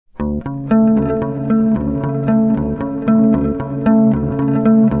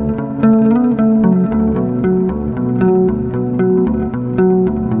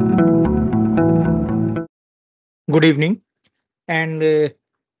Good evening and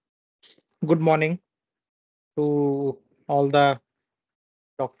good morning to all the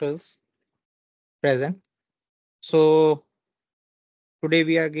doctors present. So, today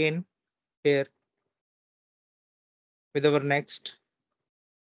we are again here with our next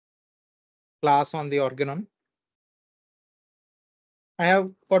class on the organon. I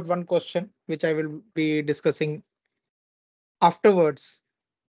have got one question which I will be discussing afterwards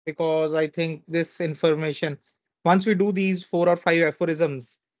because I think this information, once we do these 4 or 5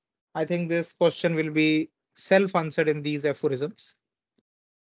 aphorisms, I think this question will be self answered in these aphorisms.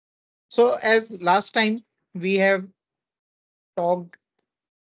 So, as last time we have talked,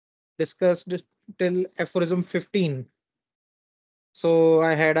 discussed till aphorism 15. So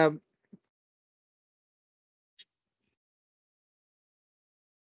I had a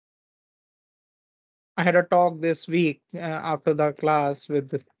talk this week after the class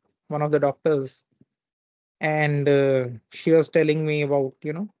with one of the doctors, and she was telling me about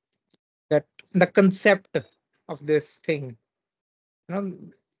that the concept of this thing. You know,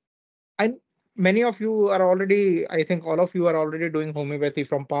 I many of you are already. I think all of you are already doing homeopathy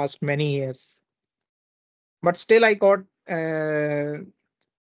from past many years, but still I got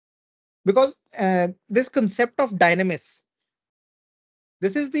because this concept of dynamis.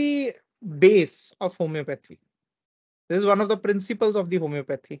 This is the base of homeopathy. This is one of the principles of the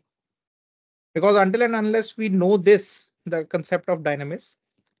homeopathy. Because until and unless we know this, the concept of dynamis,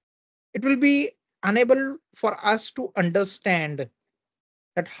 it will be unable for us to understand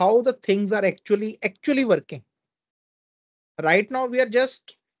that how the things are actually working. Right now, we are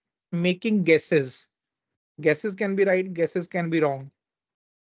just making guesses. Guesses can be right, guesses can be wrong.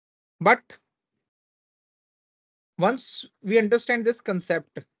 But once we understand this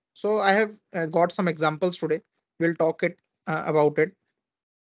concept, so I have got some examples today. We'll talk it about it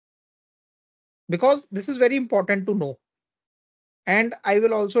because this is very important to know. And I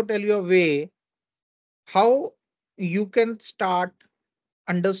will also tell you a way how you can start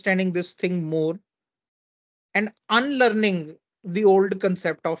understanding this thing more and unlearning the old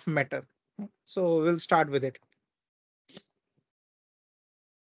concept of matter. So we'll start with it.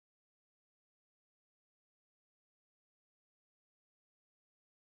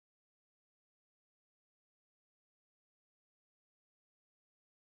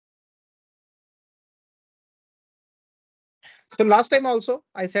 So last time also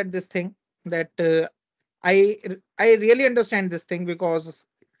I said this thing that I really understand this thing because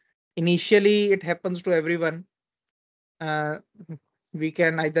initially it happens to everyone. Uh, we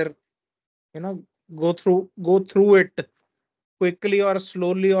can either you know go through it quickly or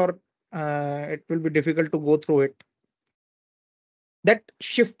slowly, or it will be difficult to go through it. That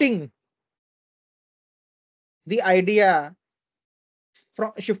shifting the idea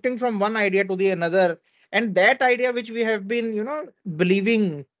from shifting from one idea to the another, and that idea which we have been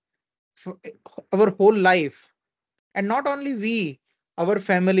believing f- our whole life, and not only we, our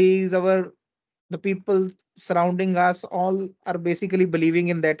families, our the people surrounding us, all are basically believing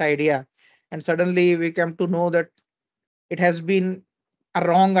in that idea, and suddenly we come to know that it has been a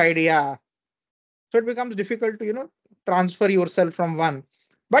wrong idea. So it becomes difficult to transfer yourself from one,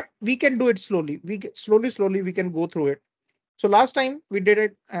 but we can do it slowly. Slowly we can go through it. So last time we did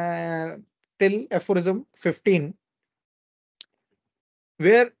it till aphorism 15,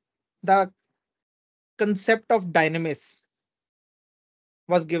 where the concept of dynamis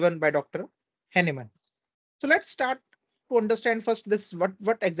was given by Dr. Henneman. So let's start to understand first this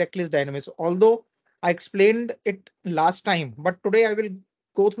what exactly is dynamis. Although I explained it last time, but today I will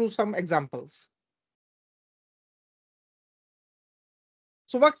go through some examples.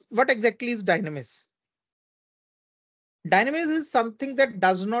 So what exactly is dynamis? Dynamis is something that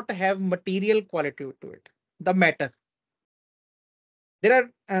does not have material quality to it. The matter. There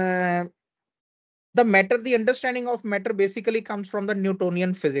are the understanding of matter basically comes from the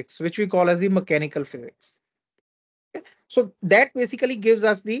Newtonian physics, which we call as the mechanical physics. So that basically gives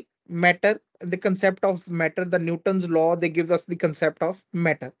us the matter, the concept of matter, the Newton's law, they give us the concept of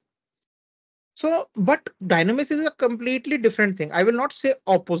matter. So, but dynamics is a completely different thing. I will not say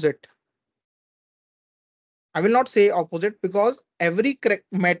opposite. I will not say opposite because every correct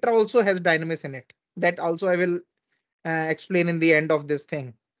matter also has dynamics in it. That also I will explain in the end of this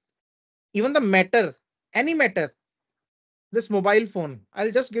thing. Even the matter, any matter, this mobile phone,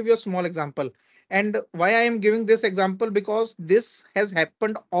 I'll just give you a small example. And why I am giving this example, because this has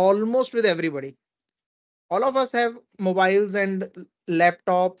happened almost with everybody. All of us have mobiles and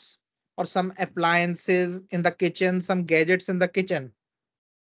laptops or some appliances in the kitchen, some gadgets in the kitchen.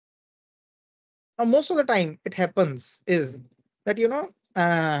 Now most of the time it happens is that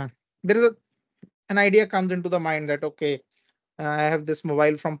there is a an idea comes into the mind that, okay, I have this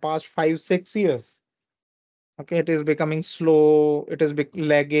mobile from past 5, 6 years. Okay, it is becoming slow, it is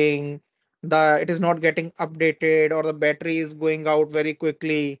lagging, it is not getting updated, or the battery is going out very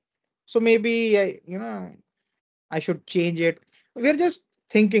quickly. So maybe I should change it. We are just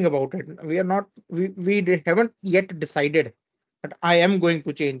thinking about it. We are not, haven't yet decided that I am going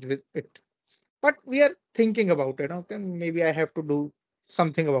to change with it. But we are thinking about it. Okay, maybe I have to do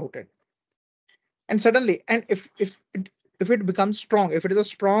something about it. And suddenly, and if it becomes strong, if it is a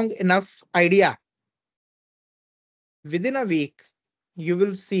strong enough idea, within a week, you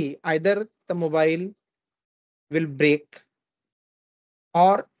will see either the mobile will break,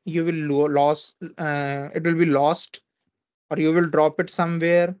 or you will it will be lost, or you will drop it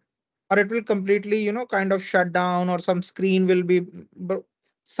somewhere, or it will completely, kind of shut down, or some screen will be, but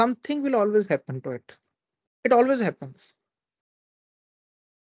something will always happen to it. It always happens.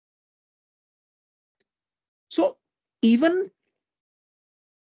 So even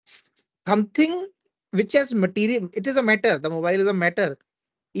something which has material, it is a matter, the mobile is a matter.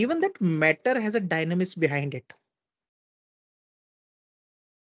 Even that matter has a dynamics behind it,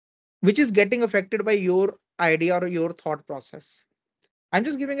 which is getting affected by your idea or your thought process. I'm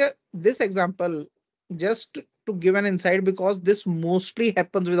just giving this example just to give an insight, because this mostly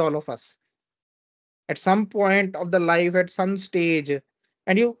happens with all of us at some point of the life, at some stage.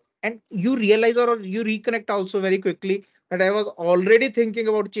 And you realize, or you reconnect also very quickly, that I was already thinking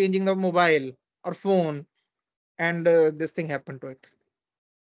about changing the mobile or phone, and this thing happened to it.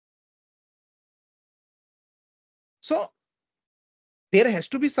 So there has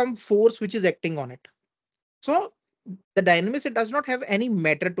to be some force which is acting on it. So the dynamics, it does not have any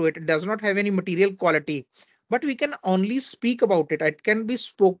matter to it. It does not have any material quality, but we can only speak about it. It can be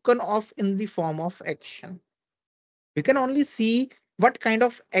spoken of in the form of action. We can only see what kind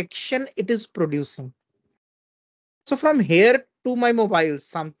of action it is producing. So from here to my mobile,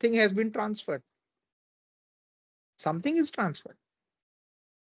 something has been transferred. Something is transferred.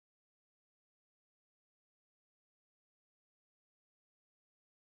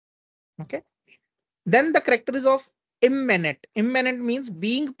 Okay. Then the character is of immanent. Immanent means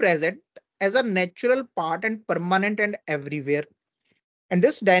being present as a natural part and permanent and everywhere. And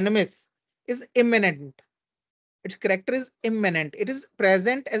this dynamis is immanent. Its character is immanent. It is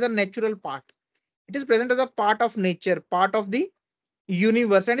present as a natural part. It is present as a part of nature, part of the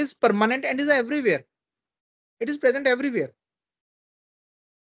universe, and is permanent and is everywhere. It is present everywhere.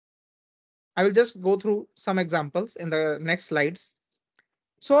 I will just go through some examples in the next slides.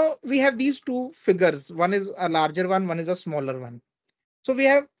 So we have these two figures. One is a larger one is a smaller one. So we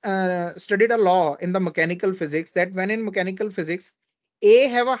have studied a law in the mechanical physics, that when in mechanical physics, A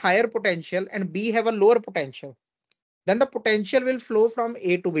have a higher potential and B have a lower potential, then the potential will flow from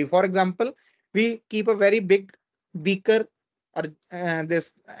A to B. For example, we keep a very big beaker, or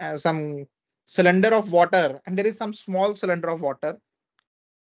this some cylinder of water, and there is some small cylinder of water.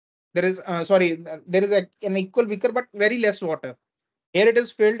 There is there is an equal beaker but very less water. Here it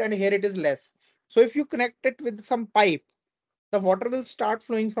is filled and here it is less. So if you connect it with some pipe, the water will start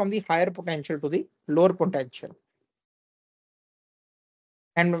flowing from the higher potential to the lower potential.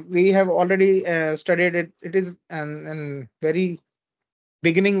 And we have already studied it. It is an very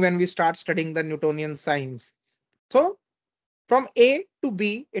beginning when we start studying the Newtonian science. So from A to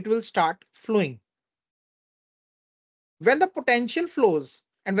B, it will start flowing. When the potential flows,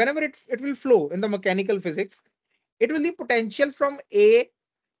 and whenever it will flow in the mechanical physics, it will be potential from the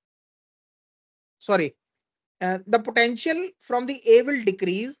potential from the A will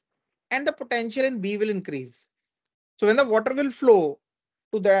decrease and the potential in B will increase. So when the water will flow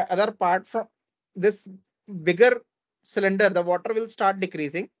to the other part from this bigger cylinder, the water will start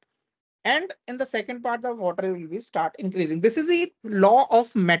decreasing. And in the second part, the water will be start increasing. This is the law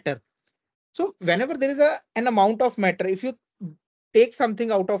of matter. So whenever there is an amount of matter, if you take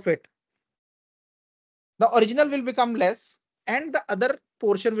something out of it, the original will become less and the other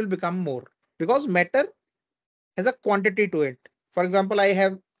portion will become more, because matter has a quantity to it. For example, I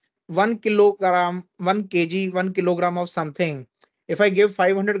have 1 kilogram, 1 kg, 1 kilogram of something. If I give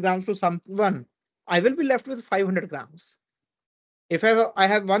 500 grams to someone, I will be left with 500 grams. If I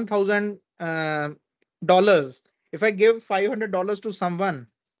have $1,000, if I give $500 to someone,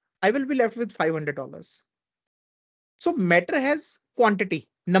 I will be left with $500. So matter has quantity,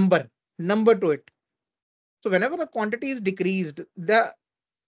 number to it. So whenever the quantity is decreased, the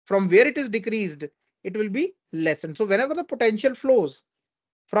from where it is decreased, it will be lessened. So whenever the potential flows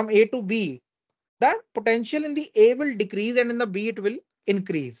from A to B, the potential in the A will decrease and in the B it will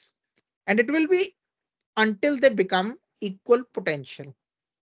increase. And it will be until they become equal potential.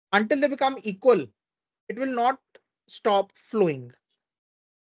 Until they become equal. it will not stop flowing.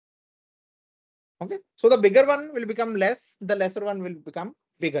 Okay, so the bigger one will become less, the lesser one will become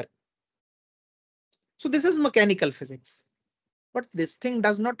bigger. So this is mechanical physics. But this thing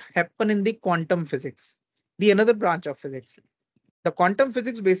does not happen in the quantum physics, the another branch of physics. The quantum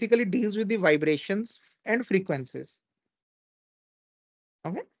physics basically deals with the vibrations and frequencies.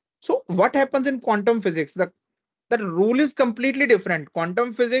 Okay. So what happens in quantum physics? The rule is completely different.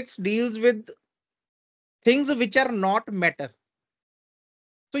 Quantum physics deals with things which are not matter.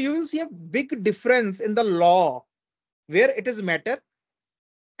 So you will see a big difference in the law where it is matter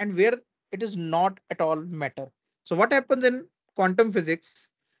and where it is not at all matter. So what happens in quantum physics?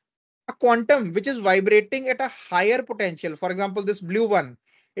 A quantum which is vibrating at a higher potential, for example, this blue one,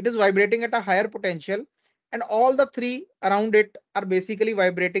 it is vibrating at a higher potential, and all the three around it are basically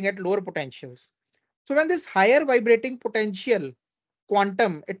vibrating at lower potentials. So when this higher vibrating potential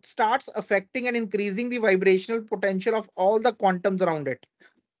quantum, it starts affecting and increasing the vibrational potential of all the quantums around it.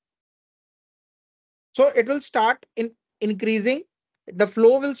 So it will start in increasing, the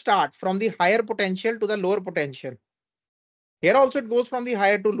flow will start from the higher potential to the lower potential. Here also it goes from the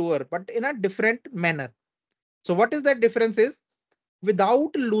higher to lower, but in a different manner. So what is that difference is,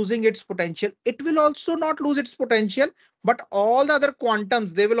 without losing its potential, it will also not lose its potential, but all the other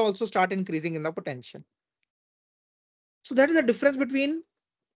quantums, they will also start increasing in the potential. So that is the difference between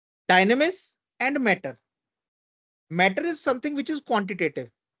dynamism and matter. Matter is something which is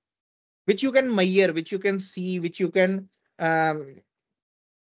quantitative, which you can measure, which you can see, which you can, um,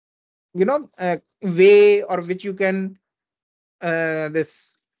 weigh, or which you can,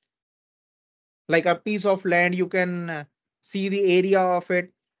 this, like a piece of land, you can see the area of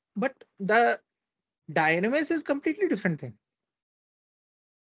it. But the dynamism is completely different thing.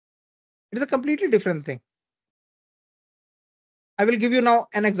 It is a completely different thing. I will give you now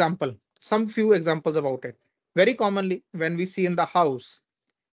an example, some few examples about it. Very commonly, when we see in the house,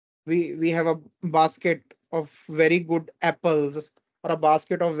 we have a basket of very good apples or a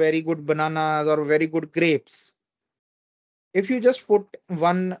basket of very good bananas or very good grapes. If you just put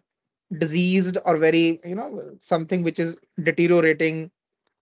one diseased or very, something which is deteriorating,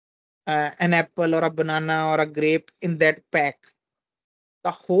 an apple or a banana or a grape in that pack,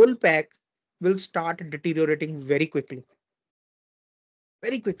 the whole pack will start deteriorating very quickly.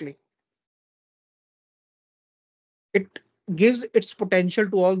 Very quickly. It gives its potential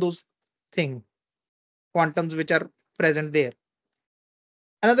to all those things, quantums which are present there.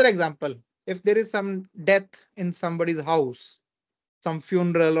 Another example, if there is some death in somebody's house, some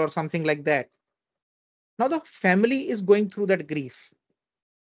funeral or something like that, now the family is going through that grief.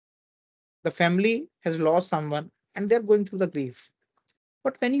 The family has lost someone and they're going through the grief.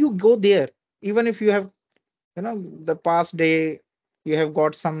 But when you go there, even if you have, the past day, you have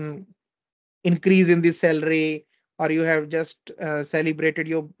got some increase in the salary, or you have just celebrated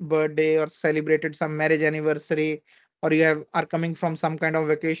your birthday or celebrated some marriage anniversary, or you have are coming from some kind of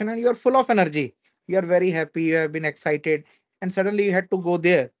vacation and you are full of energy, you are very happy, you have been excited, and suddenly you had to go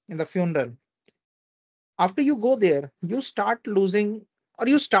there in the funeral. After you go there, you start losing or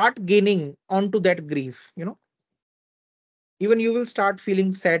you start gaining onto that grief. Even you will start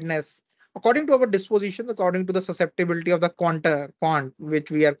feeling sadness according to our disposition, according to the susceptibility of the quant which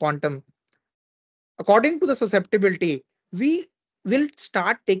we are quantum. According to the susceptibility, we will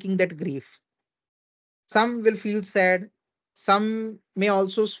start taking that grief. Some will feel sad, some may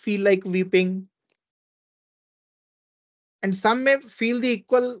also feel like weeping, and some may feel the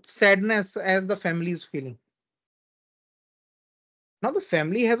equal sadness as the family is feeling. Now, the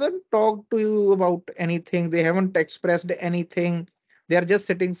family haven't talked to you about anything, they haven't expressed anything, they are just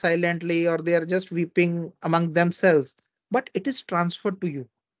sitting silently or they are just weeping among themselves, but it is transferred to you,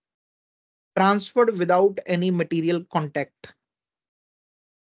 transferred without any material contact.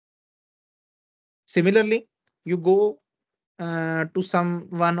 Similarly, you go to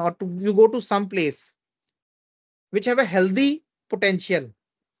someone or you go to some place which have a healthy potential,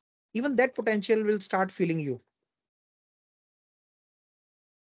 even that potential will start feeling you.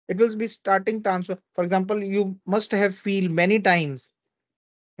 It will be starting transfer. For example, you must have feel many times,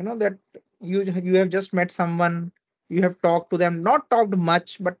 that you have just met someone, you have talked to them, not talked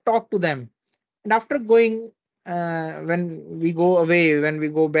much, but talked to them. And after going, when we go away, when we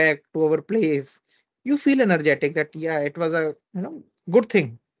go back to our place, you feel energetic that, yeah, it was a, good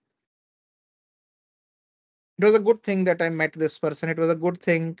thing. It was a good thing that I met this person. It was a good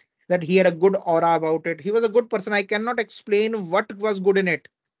thing that he had a good aura about it. He was a good person. I cannot explain what was good in it,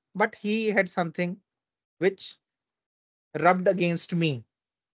 but he had something which rubbed against me.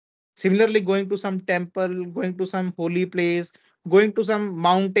 Similarly, going to some temple, going to some holy place, going to some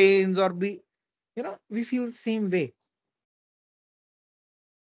mountains or be we feel the same way.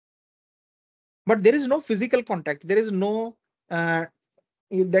 But there is no physical contact. There is no uh,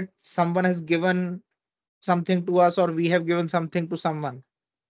 that someone has given something to us or we have given something to someone.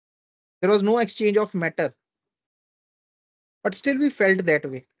 There was no exchange of matter, but still we felt that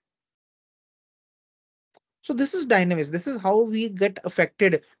way. So this is dynamics. This is how we get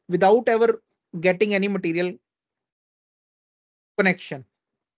affected without ever getting any material connection.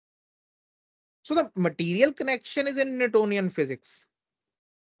 So the material connection is in Newtonian physics.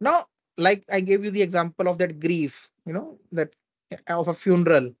 Now, like I gave you the example of that grief, that of a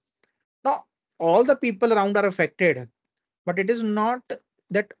funeral. Now, all the people around are affected, but it is not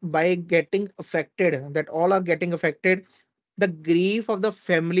that by getting affected, that all are getting affected, the grief of the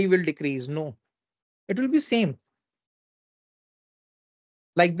family will decrease. No, it will be same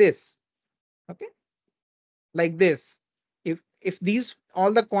like this. Okay, like this. If these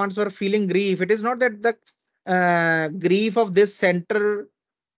all the quants were feeling grief, it is not that the grief of this center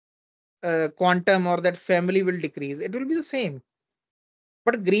quantum or that family will decrease. It will be the same,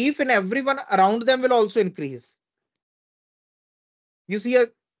 but grief in everyone around them will also increase. You see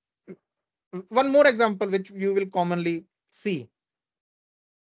one more example which you will commonly see: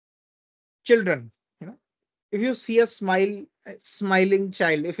 children. If you see a smiling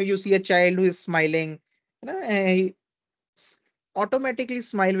child, if you see a child who is smiling, automatically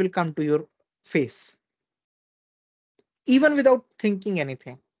smile will come to your face even without thinking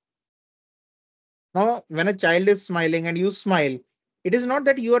anything. Now, when a child is smiling and you smile, it is not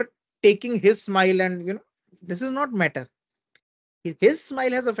that you are taking his smile and this is not matter. His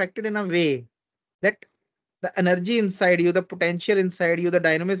smile has affected in a way that the energy inside you, the potential inside you, the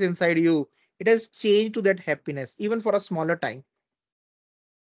dynamics inside you, it has changed to that happiness, even for a smaller time.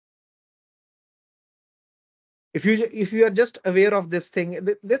 If you are just aware of this thing,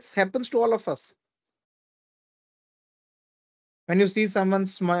 this happens to all of us. When you see someone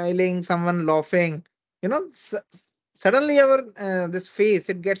smiling, someone laughing, suddenly our this face,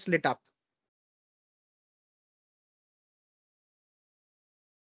 it gets lit up.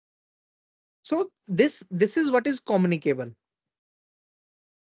 So this is what is communicable.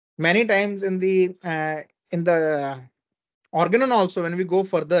 Many times in the organon also, when we go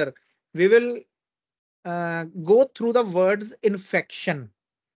further, we will go through the words infection.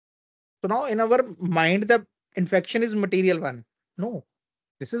 So now in our mind, the infection is material one. No,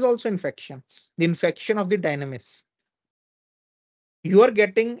 this is also infection. The infection of the dynamis. You are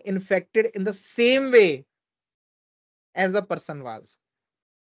getting infected in the same way as the person was.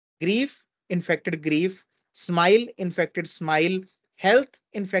 Grief, infected grief. Smile, infected smile. Health,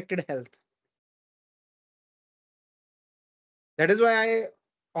 infected health. That is why I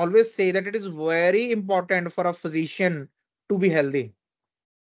always say that it is very important for a physician to be healthy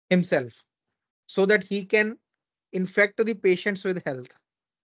himself so that he can infect the patients with health.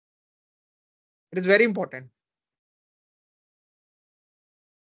 It is very important.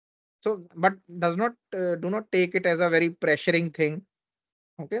 So, but do not take it as a very pressuring thing.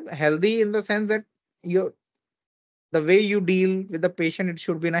 Okay, healthy in the sense that you the way you deal with the patient, it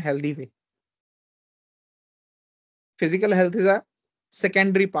should be in a healthy way. Physical health is a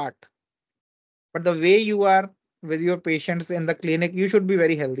secondary part, but the way you are with your patients in the clinic, you should be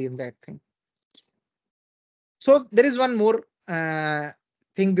very healthy in that thing. So there is one more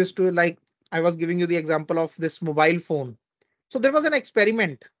thing this to, like I was giving you the example of this mobile phone. So there was an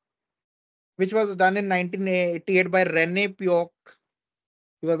experiment which was done in 1988 by Rene Pioch.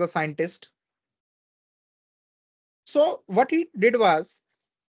 He was a scientist. So what he did was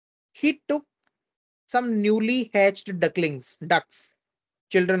he took some newly hatched ducks,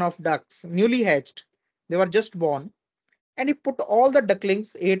 children of ducks, newly hatched. They were just born, and he put all the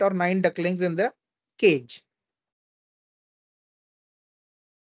ducklings, 8 or 9 ducklings, in the cage.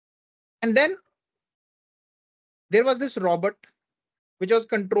 And then there was this robot which was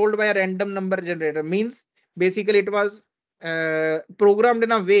controlled by a random number generator. Means basically it was programmed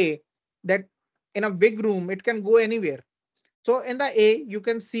in a way that in a big room it can go anywhere. So in the A, you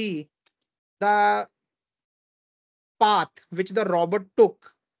can see the path which the robot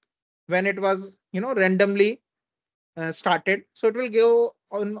took when it was randomly started. So it will go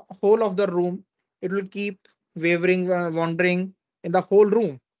on whole of the room. It will keep wandering in the whole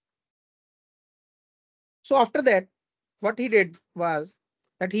room. So after that, what he did was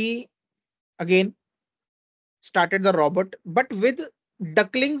that he again started the robot, but with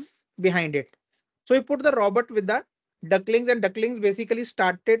ducklings behind it. So he put the robot with the ducklings, and ducklings basically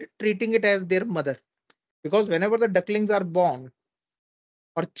started treating it as their mother. Because whenever the ducklings are born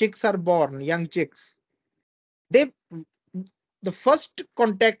or chicks are born, young chicks, they the first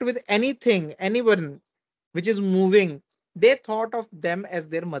contact with anything, anyone which is moving, they thought of them as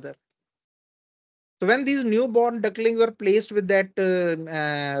their mother. So when these newborn ducklings were placed with that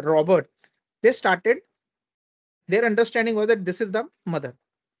robot, they started, their understanding was that this is the mother.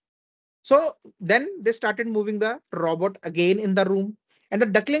 So then they started moving the robot again in the room, and the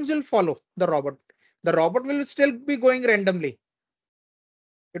ducklings will follow the robot. The robot will still be going randomly.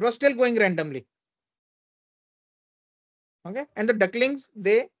 It was still going randomly. Okay. And the ducklings,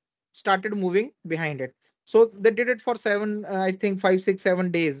 they started moving behind it. So they did it for seven, I think 5, 6,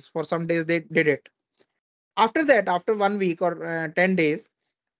 7 days. For some days they did it. After that, after 1 week or 10 days,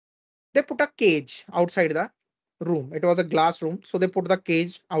 they put a cage outside the room. It was a glass room. So they put the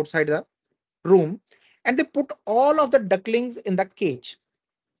cage outside the room and they put all of the ducklings in the cage.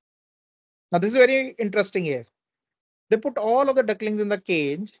 Now, this is very interesting here. They put all of the ducklings in the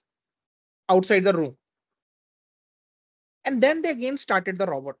cage outside the room. And then they again started the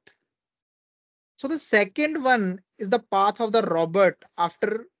robot. So the second one is the path of the robot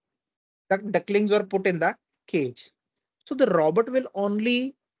after the ducklings were put in the cage. So the robot will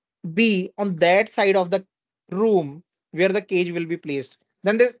only be on that side of the room where the cage will be placed.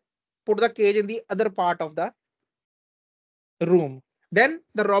 Then they put the cage in the other part of the room. Then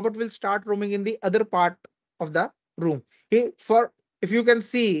the robot will start roaming in the other part of the room. For if you can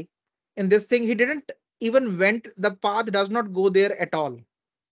see in this thing, he didn't even went, the path does not go there at all.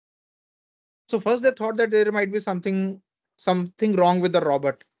 So first they thought that there might be something wrong with the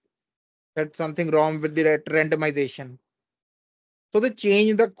robot, that something wrong with the randomization. So they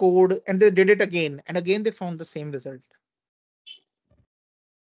changed the code and they did it again. And again, they found the same result.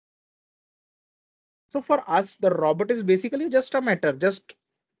 So for us, the robot is basically just a matter, just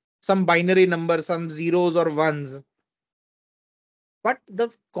some binary number, some zeros or ones. But the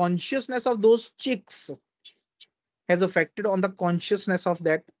consciousness of those chicks has affected on the consciousness of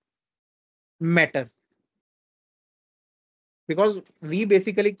that matter. Because we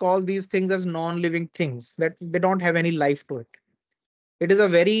basically call these things as non-living things, that they don't have any life to it. It is a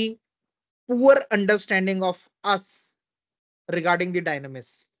very poor understanding of us regarding the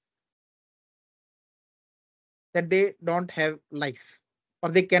dynamics, that they don't have life or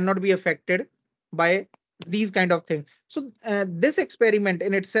they cannot be affected by these kind of things. So this experiment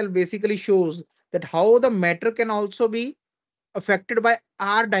in itself basically shows that how the matter can also be affected by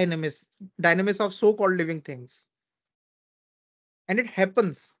our dynamics of so-called living things. And it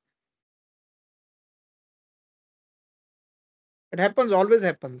happens, always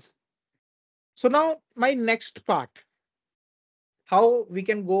happens. So now my next part, how we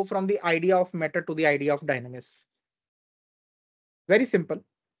can go from the idea of matter to the idea of dynamics. Very simple.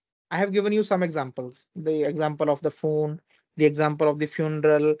 I have given you some examples. The example of the phone, the example of the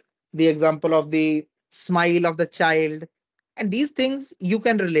funeral, the example of the smile of the child. And these things you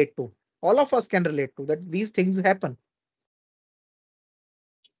can relate to. All of us can relate to that these things happen.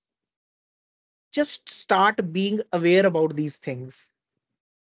 Just start being aware about these things.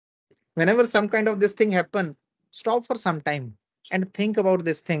 Whenever some kind of this thing happen, stop for some time and think about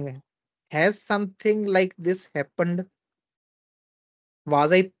this thing. Has something like this happened?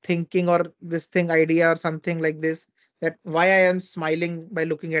 Was I thinking or this thing idea or something like this? That why I am smiling by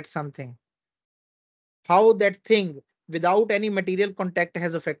looking at something? How that thing without any material contact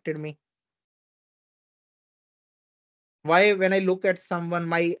has affected me? Why when I look at someone,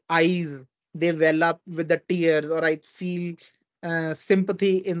 my eyes, they well up with the tears, or I feel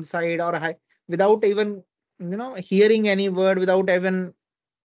sympathy inside, or without even hearing any word, without even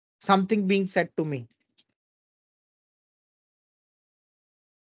something being said to me.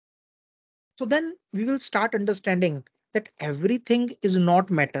 So then we will start understanding that everything is not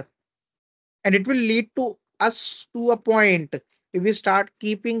matter. And it will lead to us to a point, if we start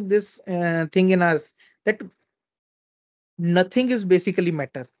keeping this thing in us, that nothing is basically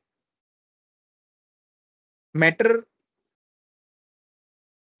matter. Matter,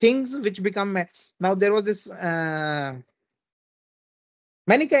 things which become now there was this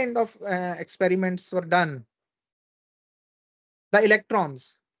many kind of experiments were done. The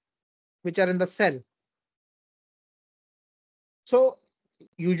electrons which are in the cell. So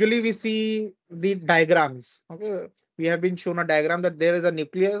usually we see the diagrams. Okay, we have been shown a diagram that there is a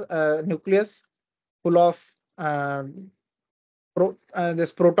nucleus full of uh,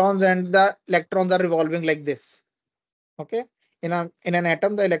 this protons, and the electrons are revolving like this. Okay, in an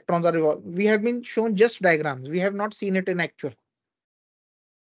atom the electrons are revolving. We have been shown just diagrams. We have not seen it in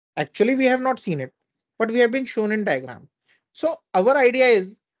actually we have not seen it, but we have been shown in diagram. So our idea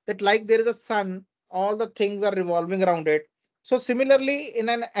is that like there is a sun, all the things are revolving around it. So similarly in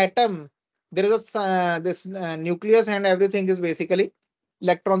an atom, there is a this nucleus and everything is basically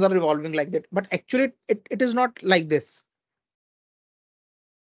electrons are revolving like that. But actually, it is not like this.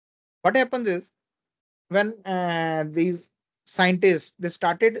 What happens is when these scientists they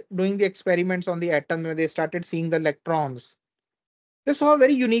started doing the experiments on the atom, when they started seeing the electrons, they saw a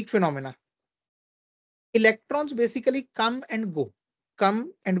very unique phenomena. Electrons basically come and go,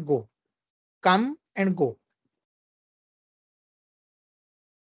 come and go, come and go.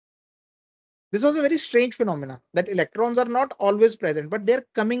 This was a very strange phenomena that electrons are not always present, but they're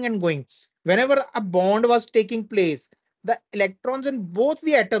coming and going. Whenever a bond was taking place, the electrons in both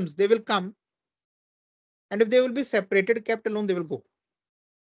the atoms, they will come. And if they will be separated, kept alone, they will go.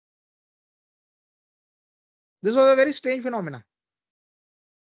 This was a very strange phenomena.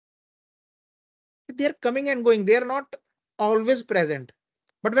 They're coming and going. They are not always present.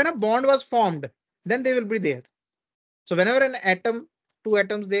 But when a bond was formed, then they will be there. So whenever an atom, two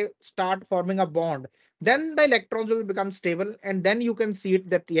atoms, they start forming a bond, then the electrons will become stable. And then you can see it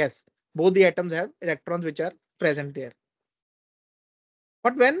that yes, both the atoms have electrons which are present there.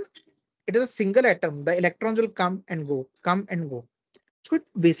 But when it is a single atom, the electrons will come and go, come and go. So it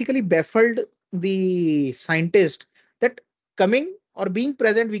basically baffled the scientist that coming or being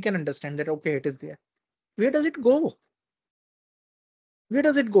present, we can understand that, okay, it is there. Where does it go? Where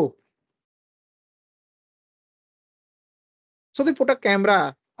does it go? So they put a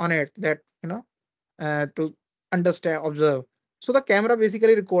camera on it that, to understand, observe. So the camera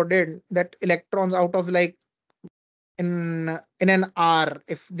basically recorded that electrons out of like in an hour,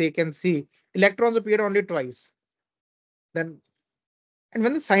 if they can see, electrons appear only twice. Then, and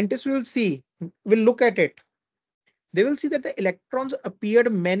when the scientists will look at it, they will see that the electrons appeared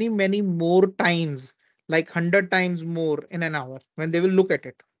many, many more times, like 100 times more in an hour when they will look at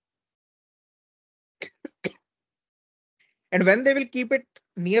it. And when they will keep it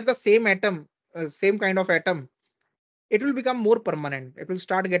near the same atom, same kind of atom, it will become more permanent. It will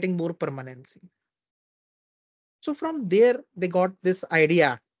start getting more permanency. So from there, they got this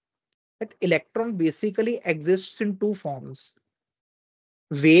idea that electron basically exists in two forms,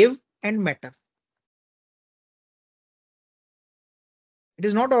 wave and matter. It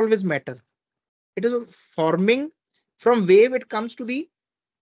is not always matter. It is forming from wave, it comes to the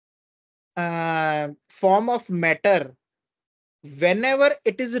form of matter whenever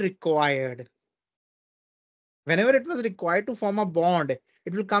it is required. Whenever it was required to form a bond,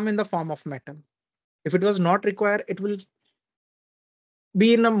 it will come in the form of matter. If it was not required, it will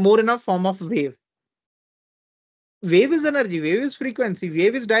be in a more in a form of wave. Wave is energy, wave is frequency,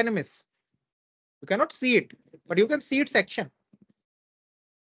 wave is dynamism. You cannot see it, but you can see its action.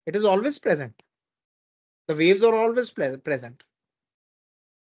 It is always present. The waves are always present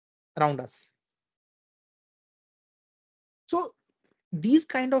around us. So these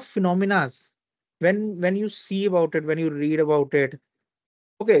kind of phenomena, when you see about it, when you read about it,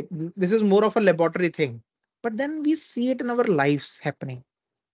 okay, this is more of a laboratory thing, but then we see it in our lives happening.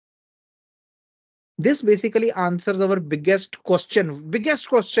 This basically answers our biggest question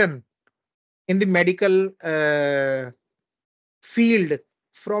in the medical field.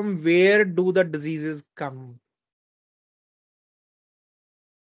 From where do the diseases come?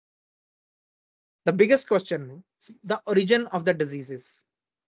 The biggest question, the origin of the diseases,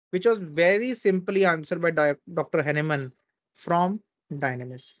 which was very simply answered by Dr. Henneman from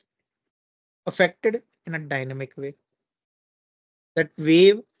dynamism, affected in a dynamic way. That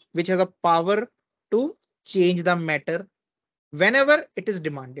wave which has a power to change the matter whenever it is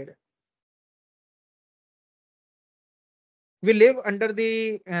demanded. We live under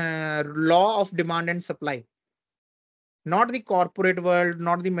the law of demand and supply, not the corporate world,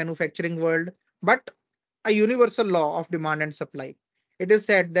 not the manufacturing world, but a universal law of demand and supply. It is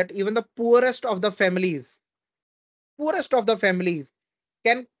said that even the poorest of the families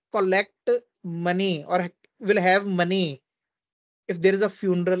can collect money or will have money if there is a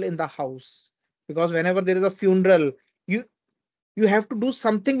funeral in the house. Because whenever there is a funeral, you you have to do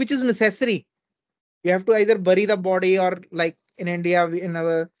something which is necessary. You have to either bury the body or like in India,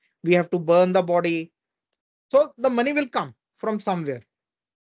 we have to burn the body. So the money will come from somewhere.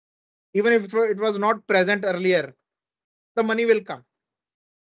 Even if it was not present earlier, the money will come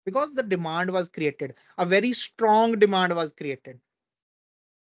because the demand was created. A very strong demand was created.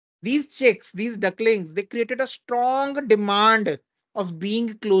 These chicks, these ducklings, they created a strong demand of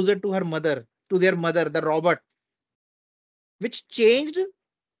being closer to her mother, to their mother, the robot, which changed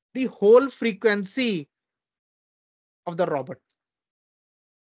the whole frequency of the robot.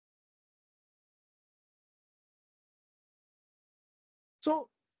 So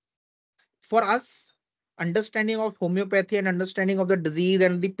for us, understanding of homeopathy and understanding of the disease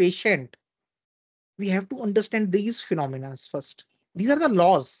and the patient, we have to understand these phenomena first. These are the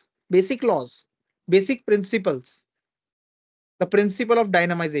laws, basic principles, the principle of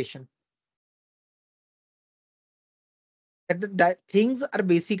dynamization. That the things are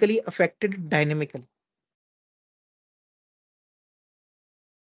basically affected dynamically.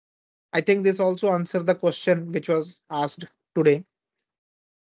 I think this also answers the question which was asked today.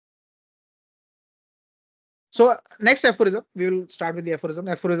 So next aphorism, we will start with the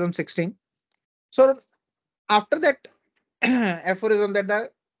aphorism 16. So after that aphorism that the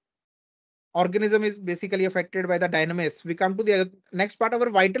organism is basically affected by the dynamis, we come to the next part, our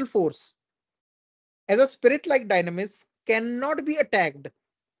vital force. As a spirit like dynamis cannot be attacked.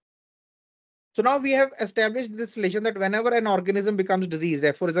 So now we have established this relation that whenever an organism becomes diseased,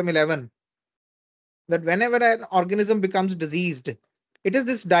 aphorism 11, that whenever an organism becomes diseased, it is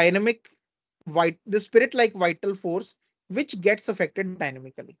this dynamic, the spirit like vital force which gets affected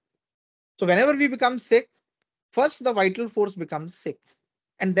dynamically. So whenever we become sick, first the vital force becomes sick,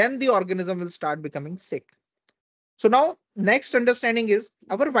 and then the organism will start becoming sick. So now next understanding is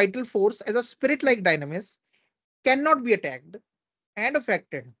our vital force as a spirit like dynamis cannot be attacked and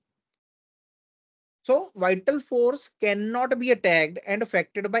affected. So vital force cannot be attacked and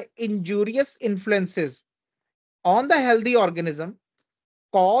affected by injurious influences on the healthy organism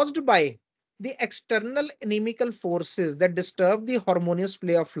caused by the external inimical forces that disturb the harmonious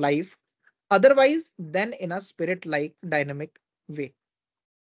play of life otherwise than in a spirit like dynamic way.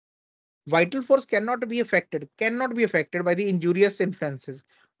 Vital force cannot be affected by the injurious influences,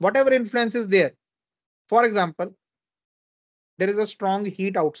 whatever influence is there. For example, there is a strong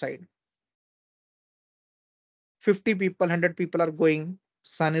heat outside, 50 people, 100 people are going,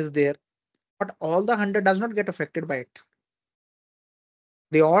 sun is there, but all the 100 does not get affected by it.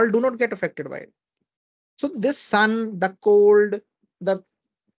 They all do not get affected by it. So this sun, the cold, the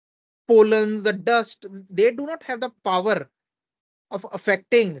pollens, the dust, they do not have the power of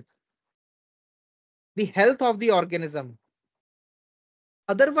affecting the health of the organism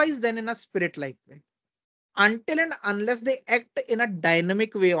otherwise than in a spirit like way, until and unless they act in a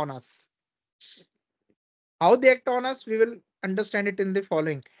dynamic way on us. How they act on us, we will understand it in the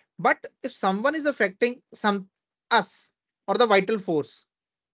following. But if someone is affecting us or the vital force,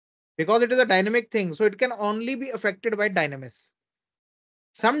 because it is a dynamic thing, so it can only be affected by dynamis.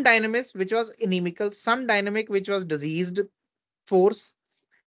 Some dynamis which was inimical, some dynamic which was diseased force,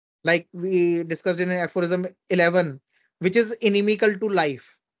 like we discussed in aphorism 11, which is inimical to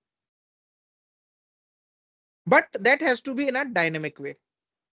life. But that has to be in a dynamic way,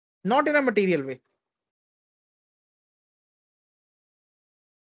 not in a material way.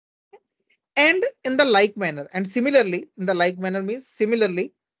 And in the like manner, and similarly, in the like manner means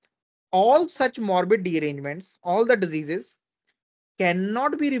similarly, all such morbid derangements, all the diseases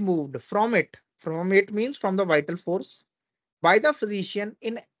cannot be removed from it. From it means from the vital force by the physician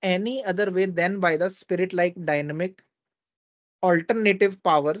in any other way than by the spirit like dynamic alternative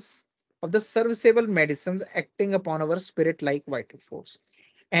powers of the serviceable medicines acting upon our spirit like vital force.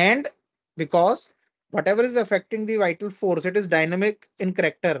 And because whatever is affecting the vital force, it is dynamic in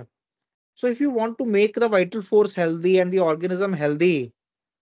character. So if you want to make the vital force healthy and the organism healthy,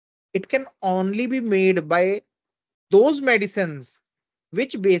 it can only be made by those medicines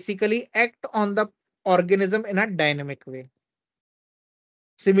which basically act on the organism in a dynamic way.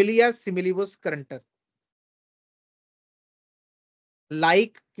 Similia similibus currenter.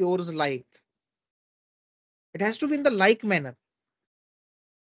 Like cures like. It has to be in the like manner.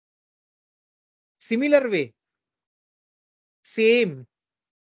 Similar way. Same.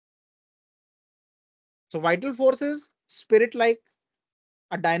 So vital forces, spirit like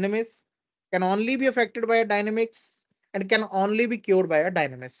a dynamis, can only be affected by a dynamics and can only be cured by a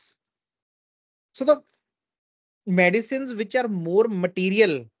dynamis. So the medicines which are more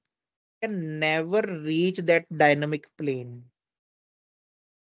material can never reach that dynamic plane.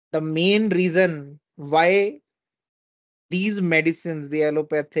 The main reason why these medicines, the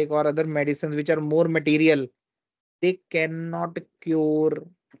allopathic or other medicines which are more material, they cannot cure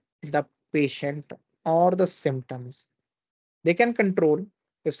the patient or the symptoms. They can control.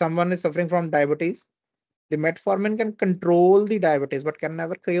 If someone is suffering from diabetes, the metformin can control the diabetes but can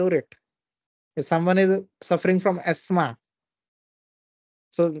never cure it. If someone is suffering from asthma,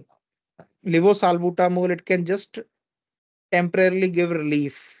 so levosalbutamol, it can just temporarily give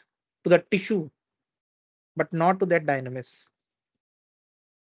relief to the tissue, but not to that dynamis.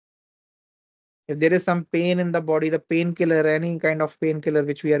 If there is some pain in the body, the painkiller, any kind of painkiller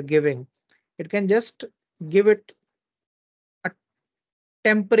which we are giving, it can just give it a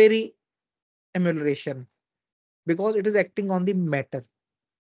temporary amelioration because it is acting on the matter.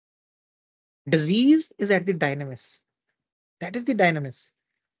 Disease is at the dynamis. That is the dynamis.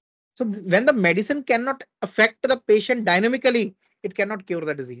 So when the medicine cannot affect the patient dynamically, it cannot cure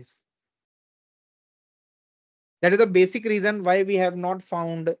the disease. That is the basic reason why we have not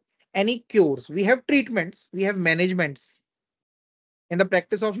found any cures. We have treatments, we have managements. In the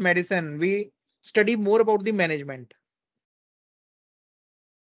practice of medicine, we study more about the management.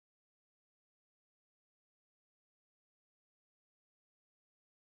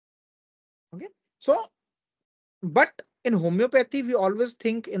 Okay. So, but in homeopathy, we always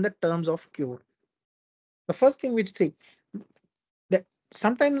think in the terms of cure. The first thing which think that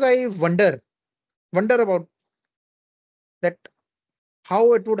sometimes I wonder about that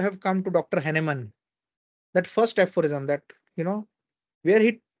how it would have come to Dr. Hahnemann. That first aphorism that, you know, where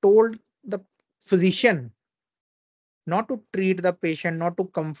he told the physician not to treat the patient, not to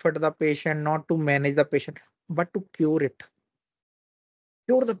comfort the patient, not to manage the patient, but to cure it,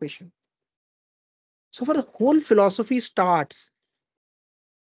 cure the patient. So, for the whole philosophy starts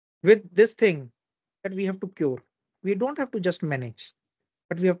with this thing that we have to cure. We don't have to just manage,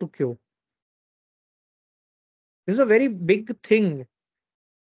 but we have to cure. This is a very big thing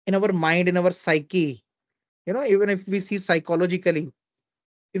in our mind, in our psyche. Even if we see psychologically,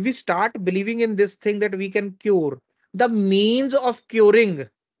 if we start believing in this thing that we can cure, the means of curing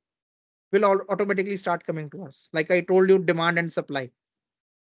will automatically start coming to us. Like I told you, demand and supply.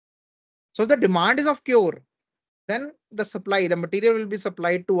 So if the demand is of cure, then the supply, the material will be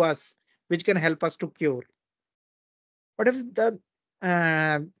supplied to us, which can help us to cure. But if the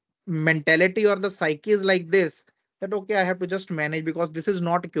uh, mentality or the psyche is like this, that okay, I have to just manage because this is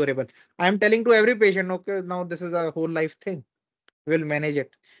not curable. I am telling to every patient, okay, now this is a whole life thing. We'll manage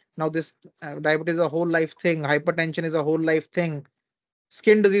it. Now this diabetes is a whole life thing. Hypertension is a whole life thing.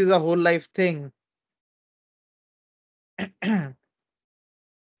 Skin disease is a whole life thing.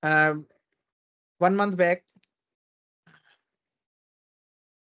 Um, 1 month back,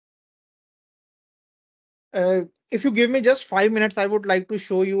 if you give me just 5 minutes, I would like to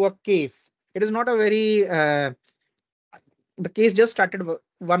show you a case. It is not a very, the case just started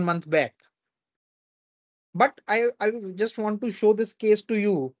 1 month back. But I just want to show this case to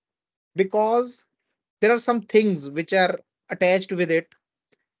you because there are some things which are attached with it.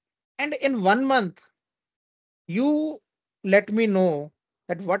 And in 1 month, you let me know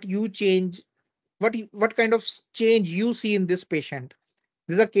that what you change, what kind of change you see in this patient.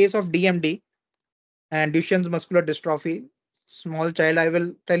 This is a case of DMD and Duchenne's muscular dystrophy. Small child. I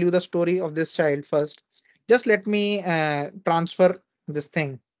will tell you the story of this child first. Just let me transfer this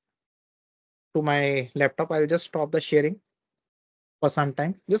thing to my laptop. I'll just stop the sharing for some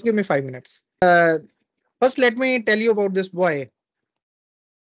time. Just give me 5 minutes. First, let me tell you about this boy.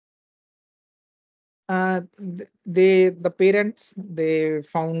 The parents they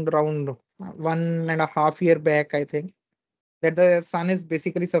found around 1.5 year back, I think, that the son is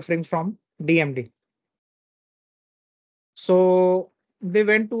basically suffering from DMD. So they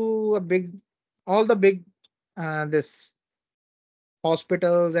went to all the big this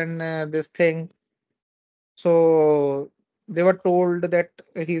hospitals and this thing. So they were told that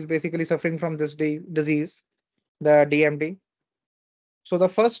he's basically suffering from this disease, the DMD. So the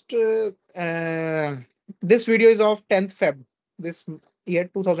first, this video is of 10th Feb, this year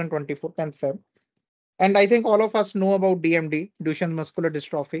 2024, 10th Feb. And I think all of us know about DMD, Duchenne muscular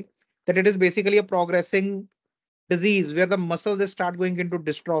dystrophy, that it is basically a progressing disease where the muscles they start going into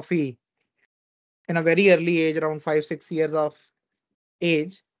dystrophy in a very early age, around 5, 6 years of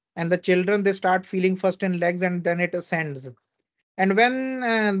age. And the children, they start feeling first in legs and then it ascends. And when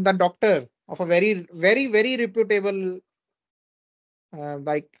the doctor of a very, very, very reputable,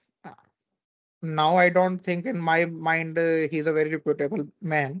 like now I don't think in my mind he's a very reputable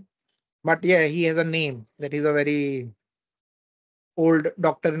man, but yeah, he has a name that he's a very old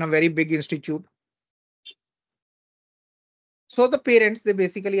doctor in a very big institute. So the parents they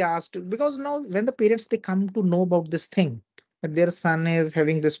basically asked, because now when the parents they come to know about this thing that their son is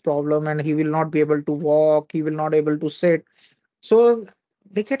having this problem and he will not be able to walk, he will not able to sit, so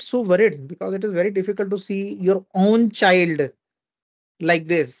they get so worried because it is very difficult to see your own child like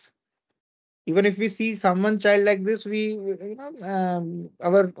this. Even if we see someone child like this,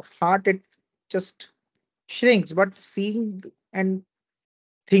 our heart it just shrinks. But seeing and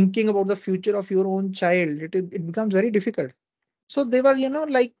thinking about the future of your own child, it becomes very difficult. So they were,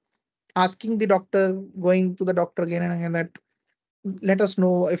 like asking the doctor, going to the doctor again and again, that let us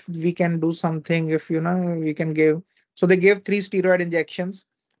know if we can do something, if we can give. So they gave 3 steroid injections,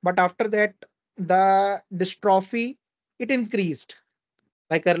 but after that, the dystrophy it increased.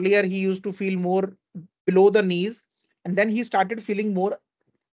 Like earlier, he used to feel more below the knees, and then he started feeling more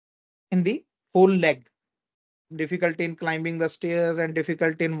in the whole leg, difficulty in climbing the stairs and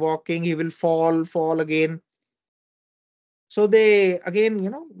difficulty in walking. He will fall again. So they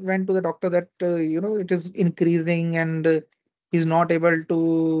again, went to the doctor that, it is increasing and he's not able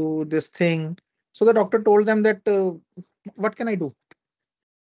to this thing. So the doctor told them that, what can I do?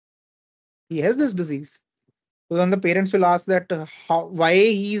 He has this disease. So then the parents will ask that, why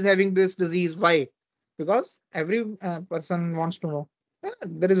he is having this disease? Why? Because every person wants to know.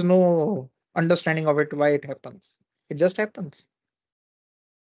 There is no understanding of it, why it happens. It just happens.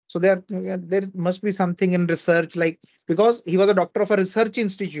 So there must be something in research, like, because he was a doctor of a research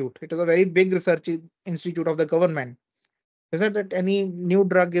institute. It is a very big research institute of the government. He said that any new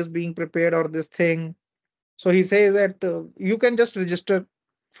drug is being prepared or this thing. So he says that, you can just register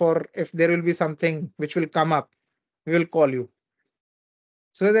for, if there will be something which will come up, we will call you.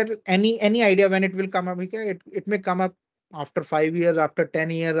 So that any idea when it will come up, it may come up after 5 years, after 10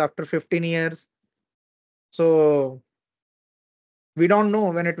 years, after 15 years. So we don't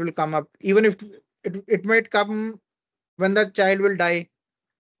know when it will come up. Even if it might come when the child will die,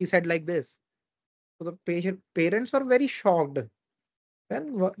 he said like this. So the parents were very shocked.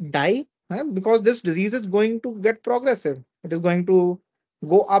 Then die? Huh? Because this disease is going to get progressive. It is going to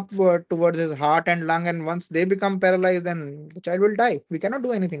go upward towards his heart and lung, and once they become paralyzed, then the child will die. We cannot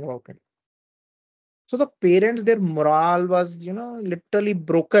do anything about it. So the parents, their morale was, literally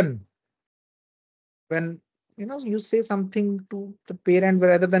broken when, you say something to the parent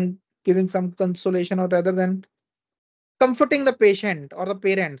rather than giving some consolation, or rather than comforting the patient or the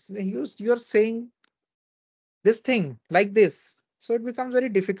parents. You're saying this thing like this. So it becomes very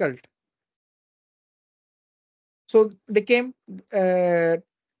difficult. So they came, uh,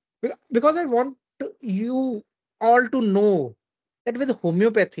 because I want you all to know that with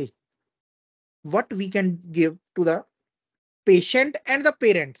homeopathy, what we can give to the patient and the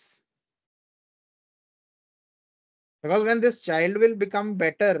parents. Because when this child will become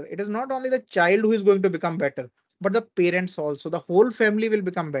better, it is not only the child who is going to become better, but the parents also. The whole family will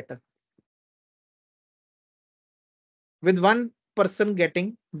become better with one person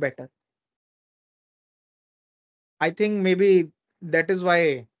getting better. I think maybe that is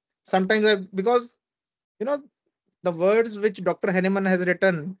why sometimes because, you know, the words which Dr. Henneman has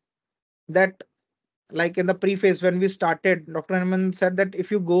written, that, like in the preface when we started, Dr. Henneman said that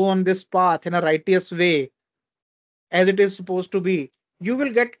if you go on this path in a righteous way, as it is supposed to be, you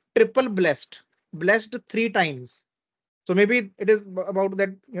will get triple blessed, blessed 3 times. So maybe it is about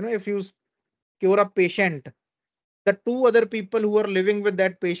that, if you cure a patient, the two other people who are living with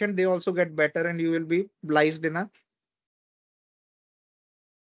that patient, they also get better, and you will be blessed in a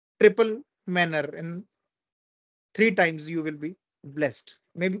triple manner. In 3 times you will be blessed.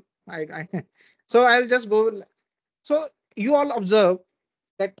 Maybe I so I'll just go. So you all observe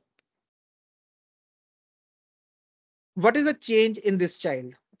that what is the change in this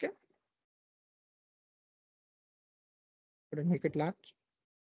child. Okay, could I make it large?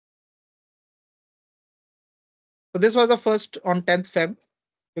 So this was the first on 10th Feb,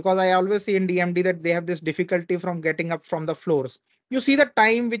 because I always see in DMD that they have this difficulty from getting up from the floors. You see the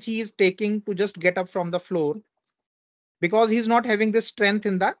time which he is taking to just get up from the floor, because he's not having the strength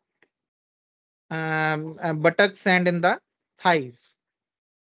in the buttocks and in the thighs.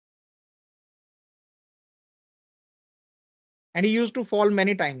 And he used to fall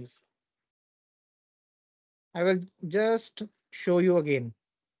many times. I will just show you again.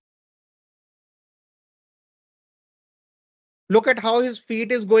 Look at how his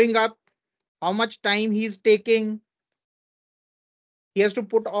feet is going up, how much time he's taking. He has to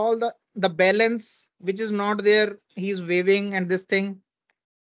put all the balance which is not there. He's waving and this thing.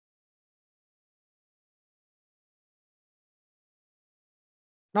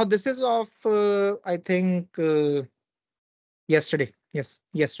 Now this is of, I think, yesterday. Yes,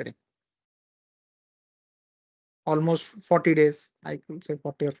 yesterday. Almost 40 days. I could say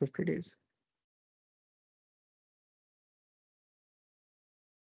 40 or 50 days.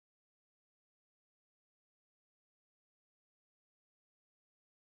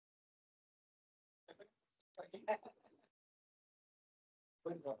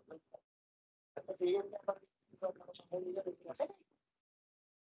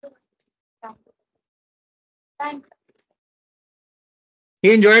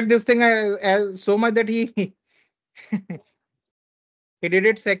 He enjoyed this thing as so much that he he did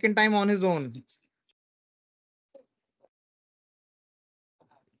it second time on his own.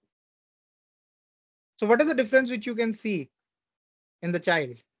 So what is the difference which you can see in the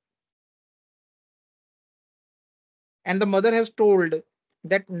child? And the mother has told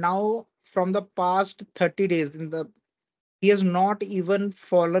that now from the past 30 days, he has not even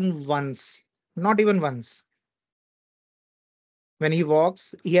fallen once. not even once. When he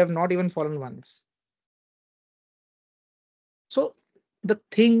walks, he have not even fallen once. So the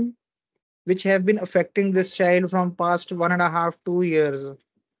thing which have been affecting this child from past 1.5, 2 years,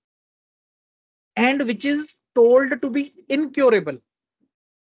 and which is told to be incurable.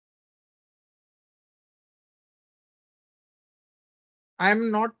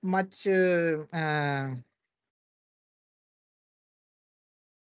 I'm not much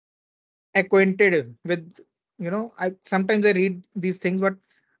acquainted with, I sometimes I read these things, but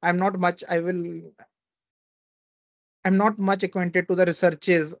I'm not much. I'm not much acquainted to the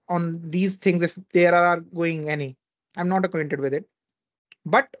researches on these things if there are going any. I'm not acquainted with it.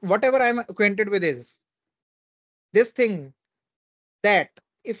 But whatever I'm acquainted with is this thing that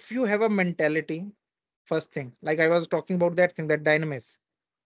if you have a mentality, first thing, like I was talking about that thing, that dynamis,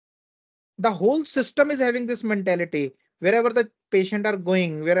 the whole system is having this mentality. Wherever the patient are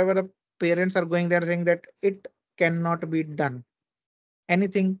going, wherever the parents are going, they're saying that it cannot be done.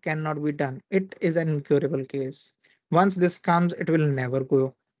 Anything cannot be done. It is an incurable case. Once this comes, it will never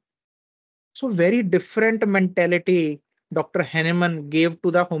go. So very different mentality Dr. Henneman gave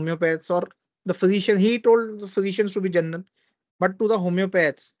to the homeopaths or the physician. He told the physicians to be general, but to the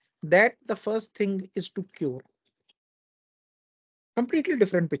homeopaths, that the first thing is to cure. Completely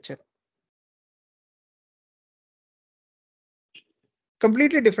different picture.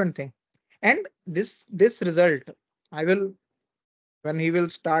 Completely different thing. And this result, I will, when he will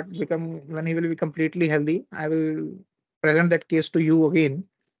start become, when he will be completely healthy, I will present that case to you again.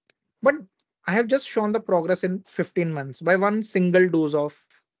 But I have just shown the progress in 15 months by one single dose of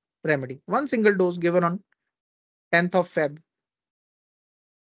remedy, one single dose given on 10th of Feb.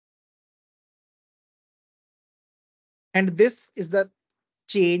 And this is the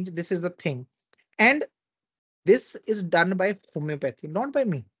change, this is the thing. And this is done by homeopathy, not by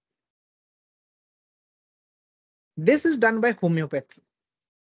me. This is done by homeopathy,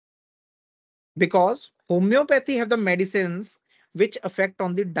 because homeopathy have the medicines which affect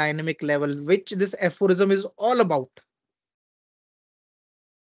on the dynamic level, which this aphorism is all about.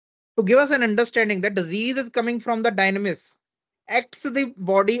 To give us an understanding that disease is coming from the dynamis, acts the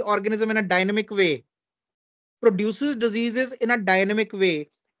body organism in a dynamic way, produces diseases in a dynamic way,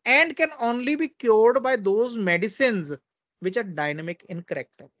 and can only be cured by those medicines which are dynamic in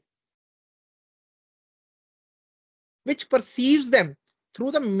character, which perceives them through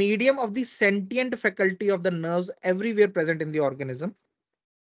the medium of the sentient faculty of the nerves everywhere present in the organism.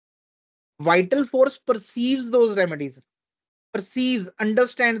 Vital force perceives those remedies, perceives,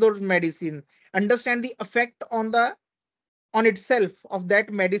 understands those medicine, understand the effect on the on itself of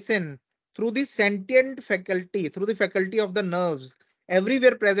that medicine through the sentient faculty, through the faculty of the nerves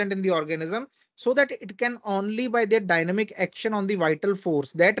everywhere present in the organism, so that it can only by their dynamic action on the vital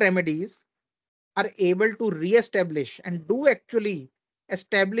force, that remedies are able to re-establish and do actually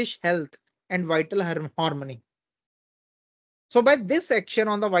establish health and vital harmony. So by this action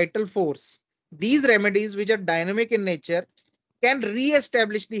on the vital force, these remedies which are dynamic in nature can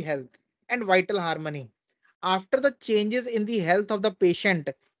re-establish the health and vital harmony after the changes in the health of the patient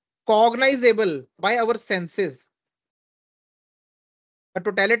cognizable by our senses. The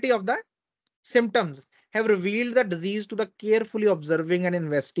totality of the symptoms have revealed the disease to the carefully observing and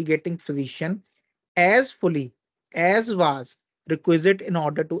investigating physician as fully as was requisite in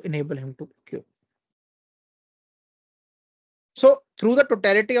order to enable him to cure. So, through the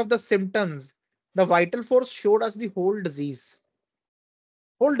totality of the symptoms, the vital force showed us the whole disease.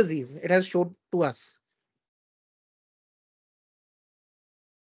 Whole disease, it has showed to us,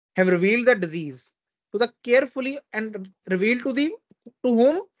 have revealed the disease to the carefully and revealed to the to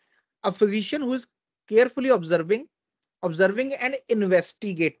whom a physician who is carefully observing and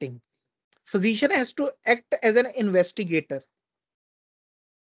investigating. Physician has to act as an investigator.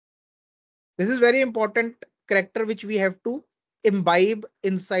 This is very important character which we have to imbibe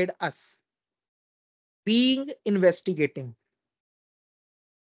inside us. Being investigating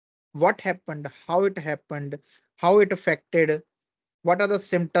what happened, how it affected, what are the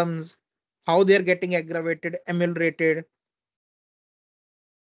symptoms, how they are getting aggravated, ameliorated,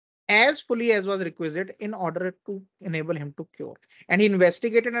 as fully as was requisite in order to enable him to cure. And he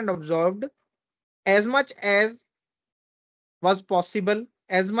investigated and observed as much as was possible,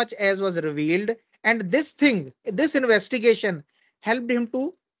 as much as was revealed. And this thing, this investigation helped him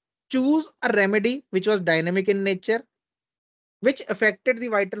to choose a remedy which was dynamic in nature, which affected the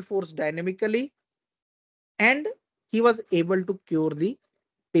vital force dynamically, and he was able to cure the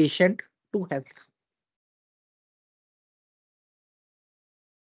patient to health.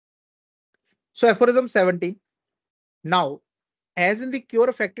 So, aphorism 17. Now, as in the cure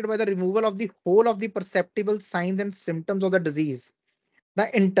affected by the removal of the whole of the perceptible signs and symptoms of the disease,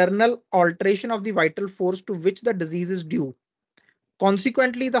 the internal alteration of the vital force to which the disease is due.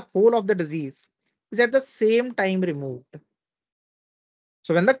 Consequently, the whole of the disease is at the same time removed.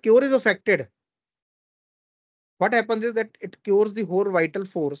 So when the cure is affected, what happens is that it cures the whole vital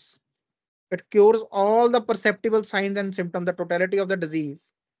force. It cures all the perceptible signs and symptoms, the totality of the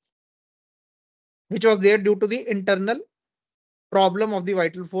disease, which was there due to the internal problem of the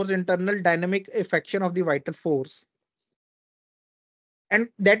vital force, internal dynamic affection of the vital force. And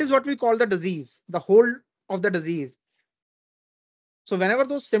that is what we call the disease, the whole of the disease. So whenever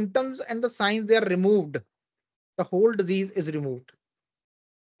those symptoms and the signs they are removed, the whole disease is removed.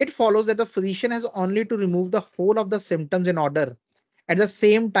 It follows that the physician has only to remove the whole of the symptoms in order at the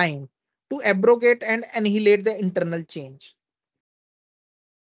same time to abrogate and annihilate the internal change.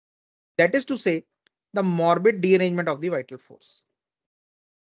 That is to say, the morbid derangement of the vital force.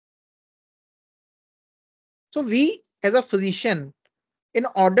 So we as a physician, in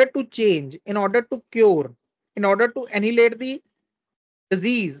order to change, in order to cure, in order to annihilate the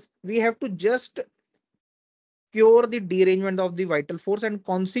disease, we have to just cure the derangement of the vital force, and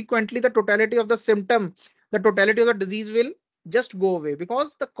consequently the totality of the symptom, the totality of the disease will just go away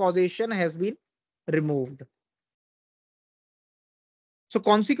because the causation has been removed. So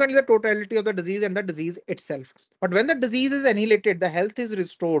consequently the totality of the disease and the disease itself. But when the disease is annihilated, the health is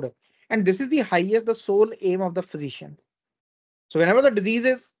restored, and this is the highest, the sole aim of the physician. So whenever the disease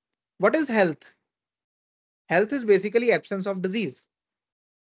is, what is health? Health is basically absence of disease.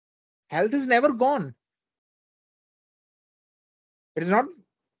 Health is never gone. It is not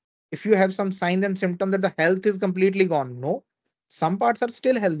if you have some signs and symptoms that the health is completely gone. No, some parts are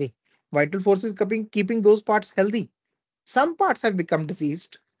still healthy. Vital force is keeping those parts healthy. Some parts have become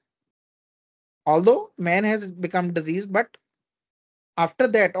diseased, although man has become diseased, but after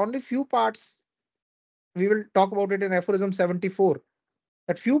that, only few parts, we will talk about it in Aphorism 74,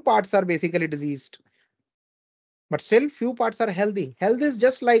 that few parts are basically diseased, but still few parts are healthy. Health is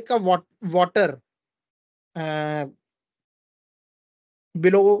just like a water uh,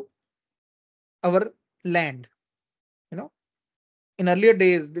 below our land. You know, in earlier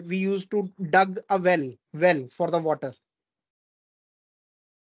days, we used to dug a well for the water.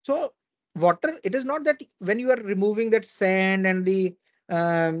 So water, it is not that when you are removing that sand and the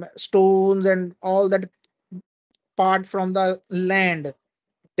stones and all that part from the land,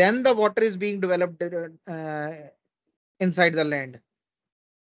 then the water is being developed inside the land.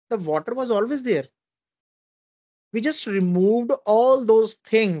 The water was always there. We just removed all those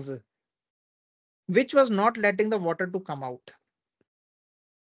things which was not letting the water to come out,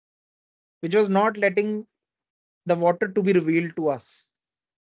 which was not letting the water to be revealed to us.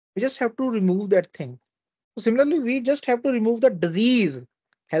 We just have to remove that thing. So similarly, we just have to remove the disease.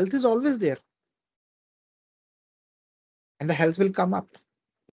 Health is always there, and the health will come up.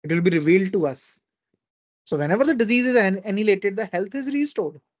 It will be revealed to us. So whenever the disease is annihilated, the health is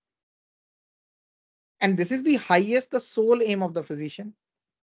restored. And this is the highest, the sole aim of the physician.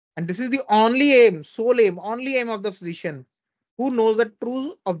 And this is the only aim, sole aim, only aim of the physician who knows the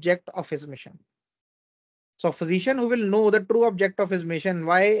true object of his mission. So a physician who will know the true object of his mission,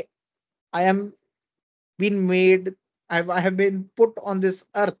 why I am been made, I have been put on this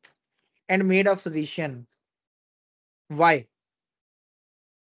earth and made a physician. Why?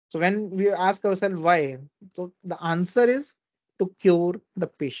 So when we ask ourselves why, so the answer is to cure the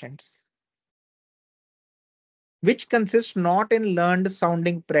patients, which consists not in learned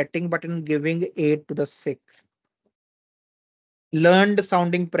sounding prating, but in giving aid to the sick. Learned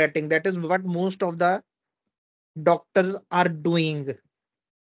sounding prating, that is what most of the doctors are doing.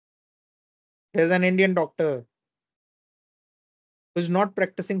 There's an Indian doctor who is not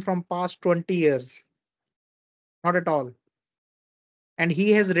practicing from past 20 years, not at all. And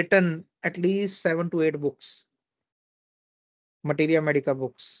he has written at least 7 to 8 books, materia medica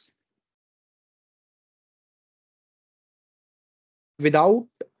books, without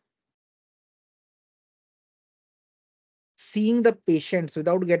seeing the patients,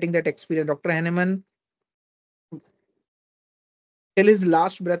 without getting that experience. Dr. Henneman, till his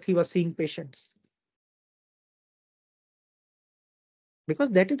last breath, he was seeing patients because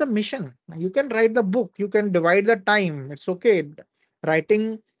that is the mission. You can write the book, you can divide the time. It's okay.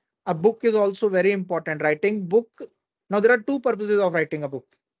 Writing a book is also very important. Writing book. Now there are two purposes of writing a book.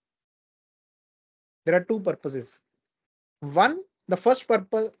 There are two purposes. One, the first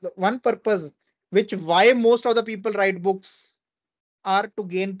purpose, one purpose which why most of the people write books are to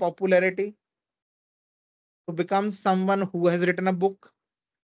gain popularity, to become someone who has written a book,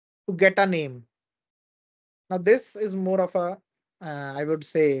 to get a name. Now this is more of a I would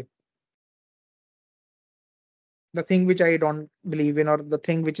say, the thing which I don't believe in, or the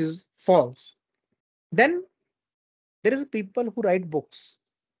thing which is false. Then there is people who write books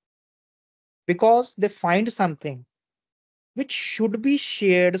because they find something which should be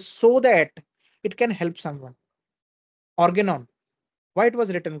shared so that it can help someone. Organon, why it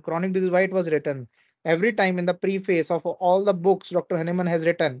was written? Chronic disease, why it was written? Every time in the preface of all the books Dr. Hahnemann has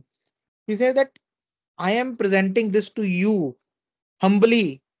written, he says that I am presenting this to you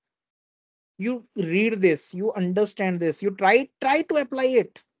humbly. You read this, you understand this, you try to apply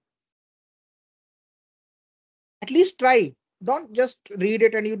it. At least try. Don't just read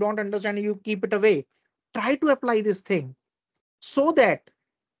it and you don't understand, you keep it away. Try to apply this thing so that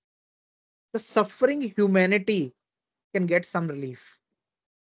the suffering humanity can get some relief.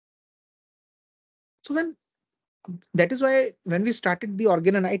 So when that is why when we started the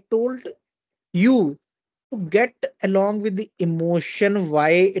organ, I told you to get along with the emotion why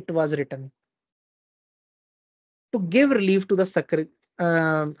it was written, to give relief to the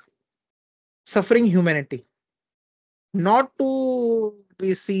um suffering humanity, not to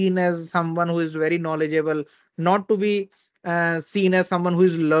be seen as someone who is very knowledgeable, not to be seen as someone who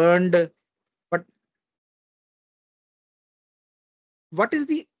is learned. But what is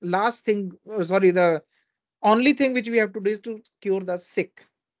the last thing? Sorry, the only thing which we have to do is to cure the sick.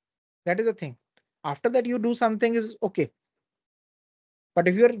 That is the thing. After that, you do something is okay. But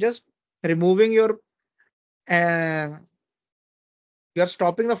if you are just removing your, uh, you are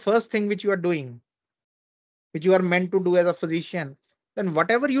stopping the first thing which you are doing, which you are meant to do as a physician, then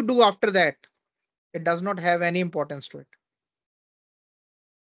whatever you do after that, it does not have any importance to it.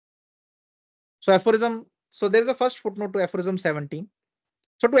 So aphorism. So there is a first footnote to aphorism 17.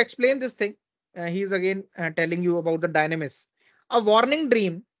 So to explain this thing, he is again telling you about the dynamis. A warning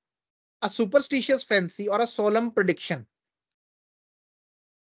dream, a superstitious fancy, or a solemn prediction.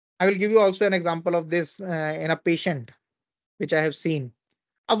 I will give you also an example of this in a patient which I have seen.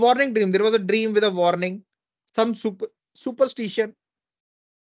 A warning dream. There was a dream with a warning, some superstition,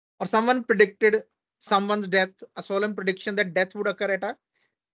 or someone predicted someone's death, a solemn prediction that death would occur at a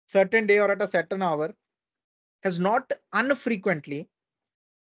certain day or at a certain hour, has not unfrequently.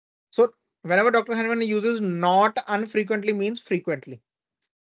 So whenever Dr. Hahnemann uses not unfrequently means frequently.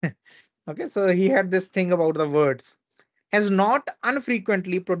 Okay, so he had this thing about the words. Has not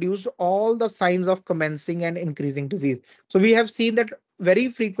unfrequently produced all the signs of commencing and increasing disease. So we have seen that very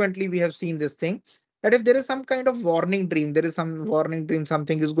frequently we have seen this thing, that if there is some kind of warning dream, there is some warning dream,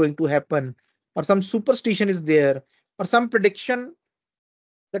 something is going to happen, or some superstition is there, or some prediction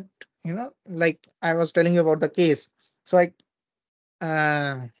that, like I was telling you about the case. So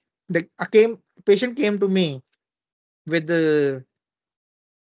uh, patient came to me with the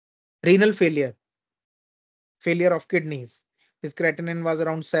renal failure of kidneys. His creatinine was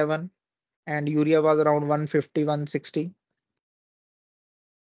around 7 and urea was around 150, 160.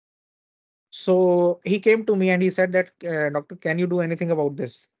 So he came to me and he said that, doctor, can you do anything about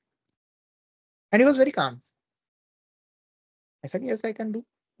this? And he was very calm. I said, yes, I can do.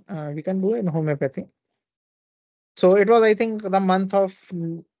 We can do it in homeopathy. So it was, I think, the month of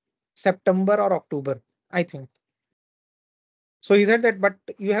September or October, I think. So he said that, but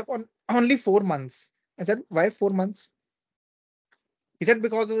you have only 4 months. I said, why 4 months? He said,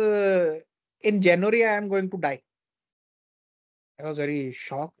 because in January I am going to die. I was very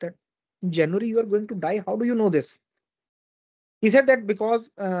shocked that in January you are going to die. How do you know this? He said that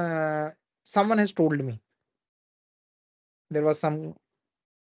because someone has told me. There was some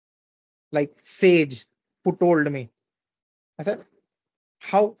like sage who told me. I said,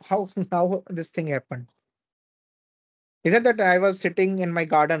 how how this thing happened? He said that I was sitting in my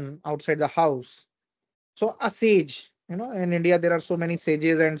garden outside the house. So a sage, in India there are so many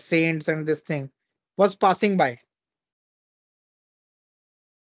sages and saints and this thing was passing by.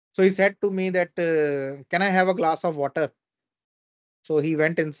 So he said to me that, can I have a glass of water? So he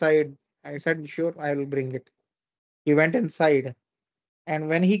went inside. I said, sure, I will bring it. He went inside. And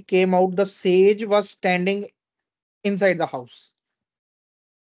when he came out, the sage was standing inside the house.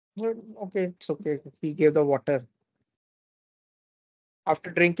 Well, okay, it's okay. He gave the water.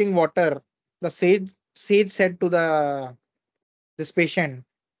 After drinking water, the sage said to the this patient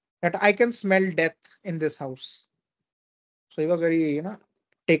that I can smell death in this house. So he was very,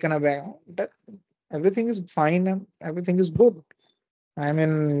 taken aback. That everything is fine and everything is good. I'm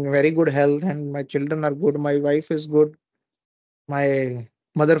in very good health and my children are good. My wife is good. My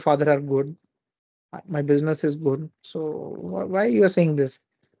mother, father are good. My business is good. So why you are saying this?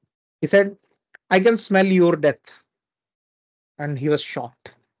 He said, I can smell your death. And he was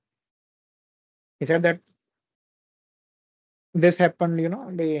shocked. He said that This happened,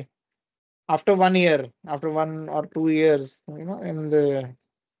 after 1 year, after 1 or 2 years, in the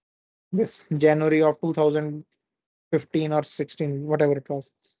this January of 2015 or 16, whatever it was,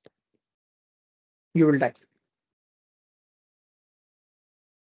 you will die.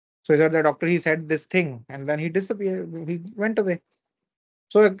 So he said, the doctor, he said this thing, and then he disappeared. He went away.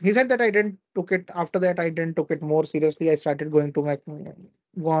 So he said that I didn't took it. After that, I didn't took it more seriously. I started going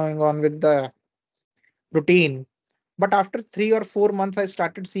on with the routine. But after 3 or 4 months, I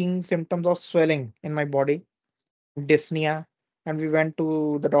started seeing symptoms of swelling in my body, dyspnea, and we went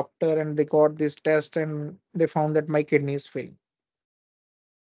to the doctor and they got this test and they found that my kidney is failing.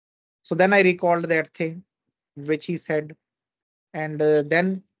 So then I recalled that thing which he said, and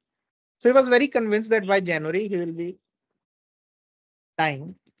then so he was very convinced that by January he will be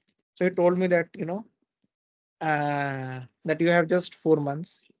dying. So he told me that that you have just 4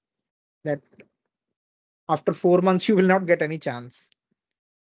 months. That after 4 months you will not get any chance.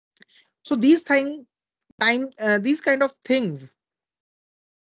 So these kind of things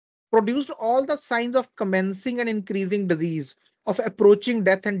produced all the signs of commencing and increasing disease, of approaching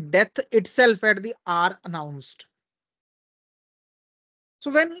death, and death itself at the hour announced.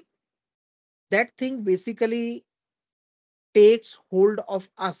 So when that thing basically takes hold of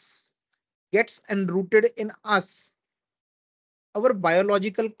us, gets enrooted in us, our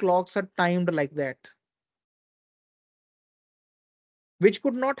biological clocks are timed like that, which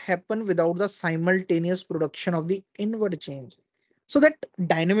could not happen without the simultaneous production of the inward change. So that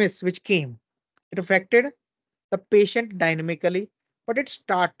dynamis which came, it affected the patient dynamically, but it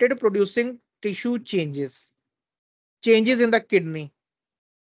started producing tissue changes, changes in the kidney,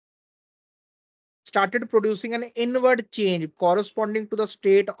 started producing an inward change corresponding to the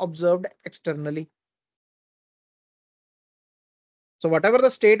state observed externally. So whatever the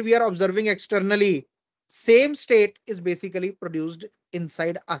state we are observing externally, same state is basically produced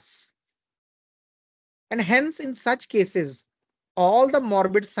inside us. And hence, in such cases, all the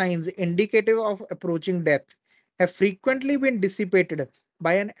morbid signs indicative of approaching death have frequently been dissipated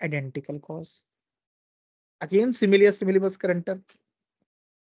by an identical cause. Again, similia similibus currentum.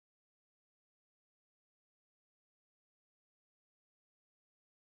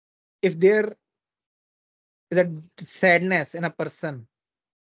 If there is a sadness in a person,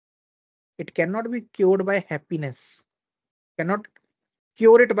 it cannot be cured by happiness. Cannot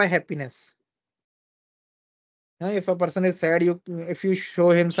cure it by happiness. If a person is sad, if you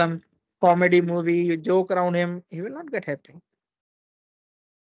show him some comedy movie, you joke around him, he will not get happy.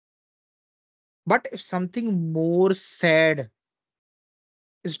 But if something more sad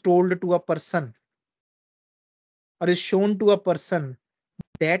is told to a person or is shown to a person,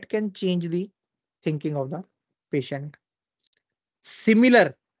 that can change the thinking of the patient.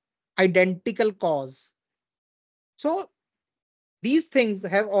 Similar, identical cause. So these things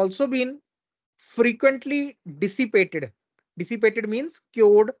have also been frequently dissipated. Dissipated means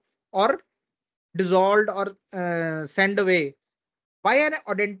cured or dissolved or sent away by an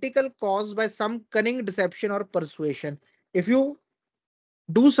identical cause, by some cunning deception or persuasion. If you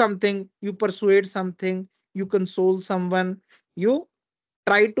do something, you persuade something, you console someone, you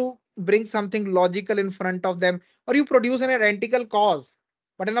try to bring something logical in front of them, or you produce an identical cause,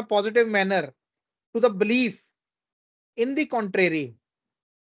 but in a positive manner to the belief in the contrary,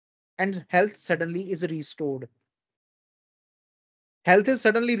 and health suddenly is restored. Health is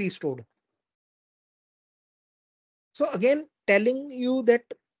suddenly restored. So again, telling you that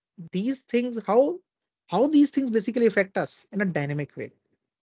these things, how these things basically affect us in a dynamic way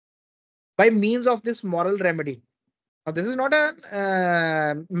by means of this moral remedy. Now, this is not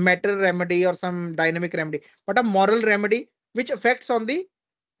a matter remedy or some dynamic remedy, but a moral remedy which affects on the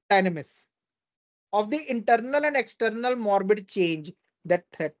dynamis of the internal and external morbid change that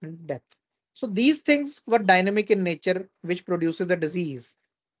threatened death. So these things were dynamic in nature, which produces the disease,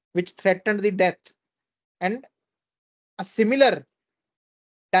 which threatened the death, and a similar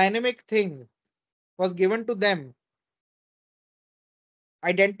dynamic thing was given to them,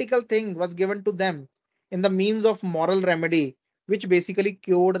 identical thing was given to them in the means of moral remedy, which basically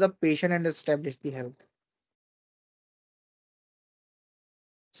cured the patient and established the health.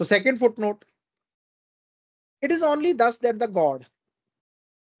 So, second footnote, it is only thus that the God,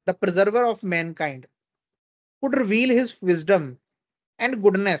 the preserver of mankind, could reveal his wisdom and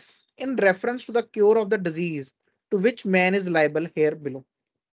goodness in reference to the cure of the disease to which man is liable here below.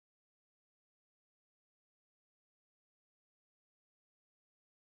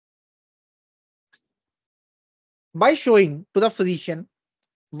 By showing to the physician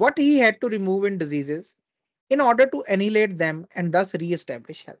what he had to remove in diseases in order to annihilate them and thus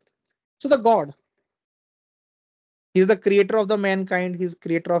re-establish health. So the God, He's the creator of the mankind. He's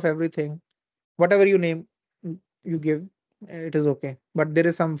creator of everything. Whatever you name, you give, it is okay. But there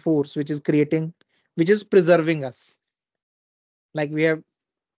is some force which is creating, which is preserving us. Like we have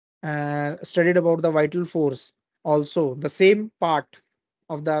studied about the vital force. Also, the same part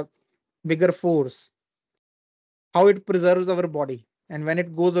of the bigger force, how it preserves our body. And when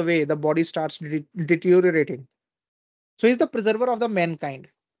it goes away, the body starts deteriorating. So he's the preserver of the mankind.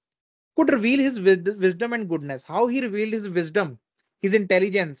 Could reveal his wisdom and goodness. How he revealed his wisdom, his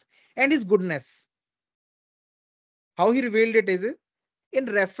intelligence, and his goodness. How he revealed it is in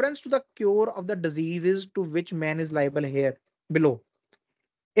reference to the cure of the diseases to which man is liable here below.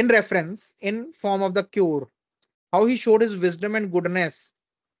 In reference, in form of the cure, how he showed his wisdom and goodness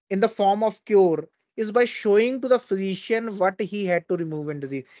in the form of cure is by showing to the physician what he had to remove in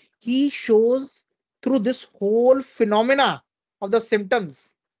disease. He shows through this whole phenomena of the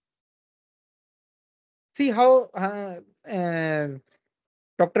symptoms. See how Dr.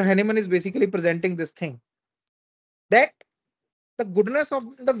 Henneman is basically presenting this thing, that the goodness of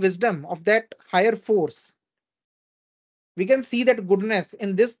the wisdom of that higher force, we can see that goodness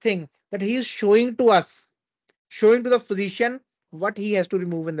in this thing that he is showing to us, showing to the physician what he has to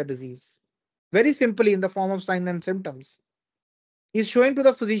remove in the disease. Very simply, in the form of signs and symptoms. He's showing to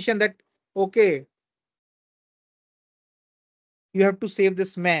the physician that, okay, you have to save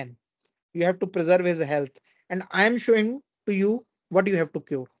this man, you have to preserve his health, and I am showing to you what you have to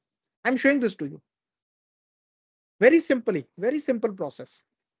cure. I'm showing this to you. Very simply, very simple process.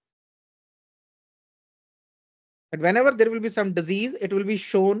 That whenever there will be some disease, it will be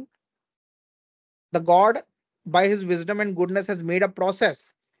shown. The God, by his wisdom and goodness, has made a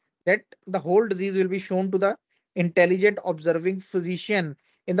process that the whole disease will be shown to the intelligent observing physician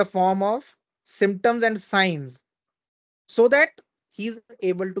in the form of symptoms and signs, so that he is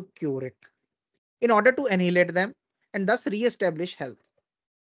able to cure it in order to annihilate them and thus re-establish health.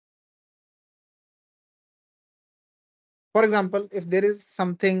 For example, if there is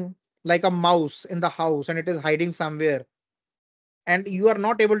something like a mouse in the house and it is hiding somewhere and you are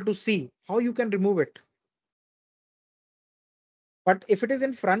not able to see how you can remove it, but if it is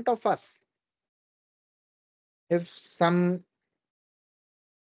in front of us, if some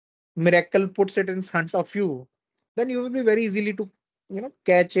miracle puts it in front of you, then you will be very easily to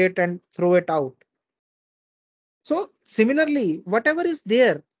catch it and throw it out. So similarly, whatever is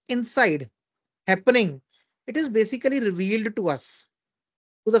there inside happening, it is basically revealed to us,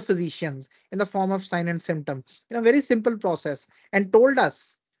 to the physicians, in the form of sign and symptom in a very simple process, and told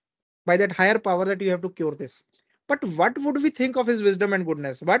us by that higher power that you have to cure this. But what would we think of his wisdom and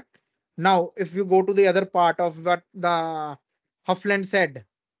goodness? But now, if you go to the other part of what the Huffland said,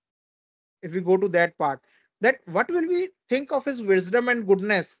 if we go to that part, that what will we think of his wisdom and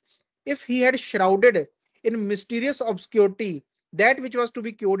goodness if he had shrouded in mysterious obscurity that which was to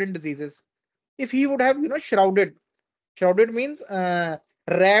be cured in diseases? If he would have, shrouded means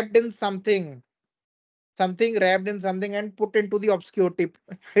wrapped in something, something wrapped in something and put into the obscurity,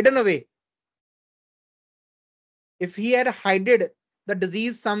 hidden away. If he had hidden the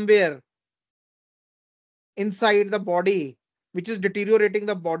disease somewhere inside the body, which is deteriorating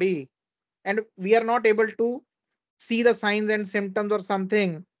the body, and we are not able to see the signs and symptoms or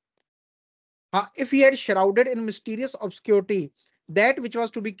something, if he had shrouded in mysterious obscurity that which was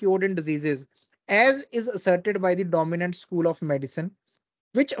to be cured in diseases, as is asserted by the dominant school of medicine,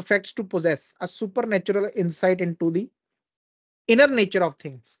 which affects to possess a supernatural insight into the inner nature of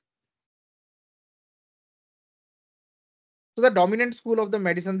things. So the dominant school of the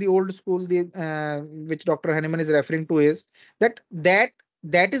medicine, the old school, the which Dr. Henneman is referring to, is that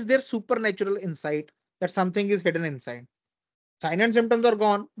is their supernatural insight that something is hidden inside. Sign and symptoms are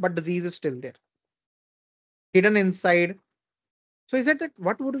gone, but disease is still there, hidden inside. So he said that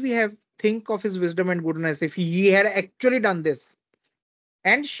what would we have think of his wisdom and goodness if he had actually done this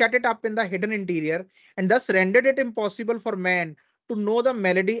and shut it up in the hidden interior and thus rendered it impossible for man to know the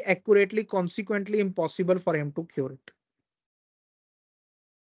malady accurately, consequently impossible for him to cure it.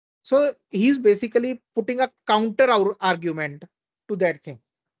 So he's basically putting a counter argument to that thing,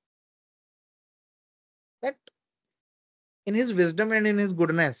 that in his wisdom and in his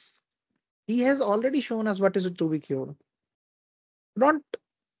goodness, he has already shown us what is to be cured. Don't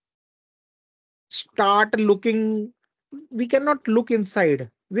start looking. We cannot look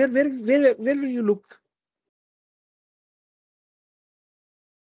inside. Where will you look?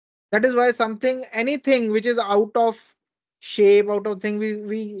 That is why something, anything which is out of shape, out of thing,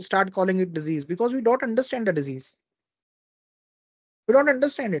 we start calling it disease because we don't understand the disease. We don't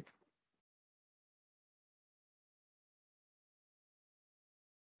understand it.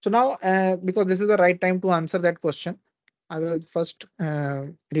 So now, because this is the right time to answer that question, I will first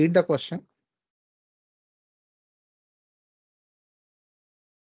read the question.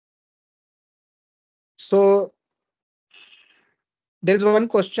 So there is one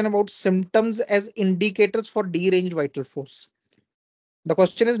question about symptoms as indicators for deranged vital force. The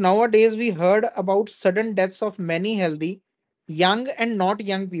question is, nowadays we heard about sudden deaths of many healthy, young and not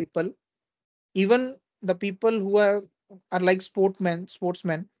young people, even the people who are like sportsmen.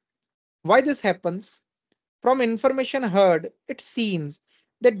 Why this happens? From information heard, it seems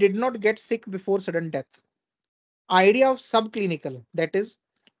they did not get sick before sudden death. Idea of subclinical, that is,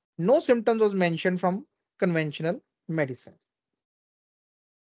 no symptoms was mentioned from conventional medicine.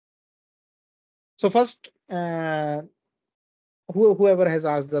 So first, whoever has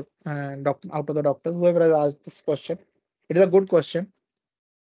asked the doctor out of the doctors, whoever has asked this question, it is a good question.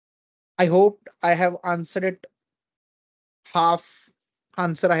 I hope I have answered it. Half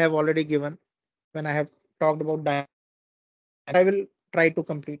answer I have already given when I have talked about diet. I will try to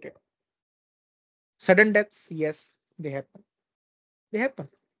complete it. Sudden deaths, yes, they happen. They happen.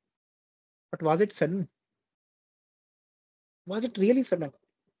 But was it sudden? Was it really sudden?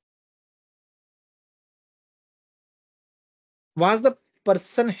 Was the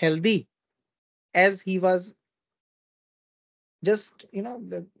person healthy as he was just,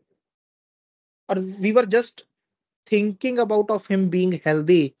 or we were just thinking about of him being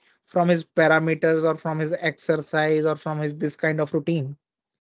healthy from his parameters or from his exercise or from his this kind of routine?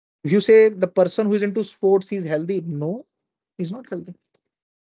 If you say the person who is into sports is healthy, no, he's not healthy.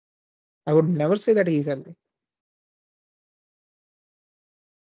 I would never say that he is healthy.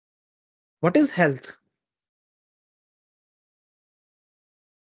 What is health?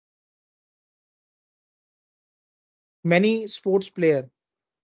 Many sports player,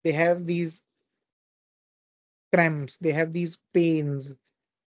 they have these cramps, they have these pains,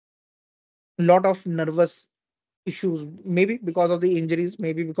 lot of nervous issues, maybe because of the injuries,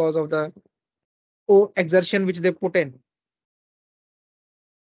 maybe because of the exertion which they put in.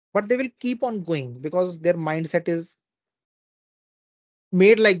 But they will keep on going because their mindset is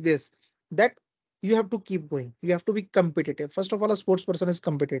made like this, that you have to keep going. You have to be competitive. First of all, a sports person is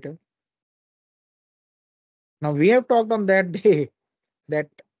competitive. Now, we have talked on that day that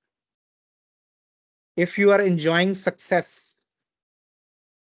if you are enjoying success,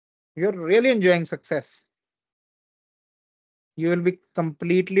 you're really enjoying success, you will be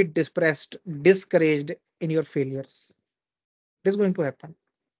completely depressed, discouraged in your failures. It is going to happen.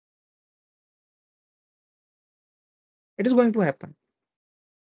 It is going to happen.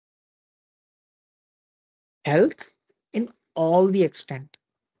 Health in all the extent.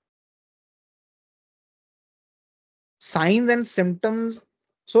 Signs and symptoms.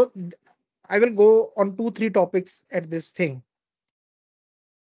 So I will go on 2 3 topics at this thing.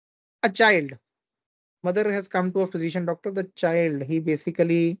 A child, mother has come to a physician doctor. The child, he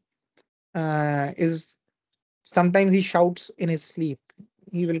basically is, sometimes he shouts in his sleep.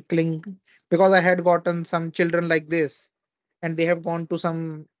 He will cling, because I had gotten some children like this, and they have gone to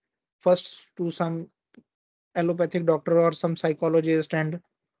some, first to some allopathic doctor or some psychologist, and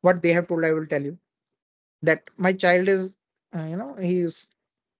what they have told, I will tell you that my child is, he is.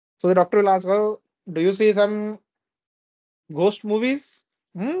 So the doctor will ask, oh, do you see some ghost movies?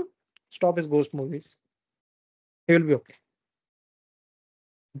 Hmm? Stop his ghost movies. He will be okay.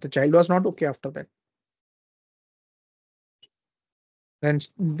 The child was not okay after that. Then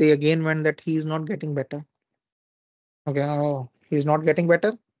they again went that he is not getting better. Okay, oh, he's not getting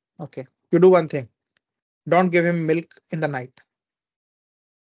better. Okay, you do one thing. Don't give him milk in the night.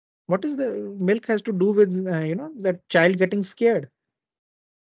 What is the milk has to do with that child getting scared?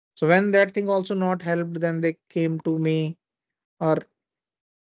 So when that thing also not helped, then they came to me. Or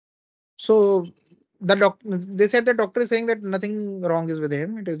so the doctor, they said the doctor is saying that nothing wrong is with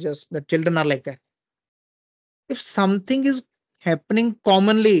him. It is just that children are like that. If something is happening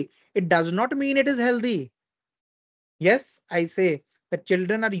commonly, it does not mean it is healthy. Yes, I say that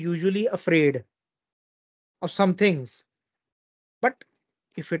children are usually afraid of some things, but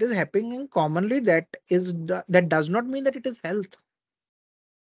if it is happening commonly, that does not mean that it is health.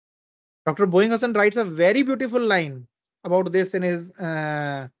 Dr. Boeing Hassan writes a very beautiful line about this in his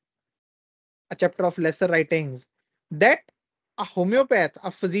a chapter of lesser writings, that a homeopath,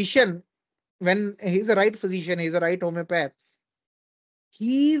 a physician, when he's a right physician, he's a right homeopath,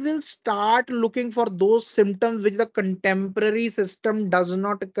 he will start looking for those symptoms which the contemporary system does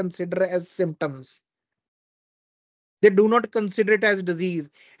not consider as symptoms. They do not consider it as disease,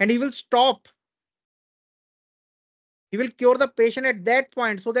 and he will stop. He will cure the patient at that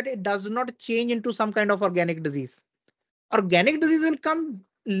point so that it does not change into some kind of organic disease. Organic disease will come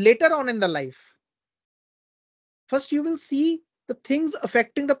later on in the life. First, you will see the things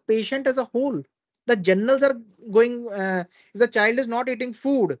affecting the patient as a whole. The journals are going, if the child is not eating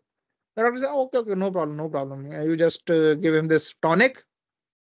food, the doctor says, okay, okay, no problem, no problem. You just give him this tonic,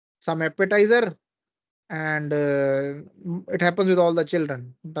 some appetizer, and it happens with all the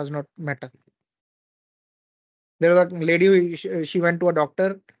children. Does not matter. There was a lady who she went to a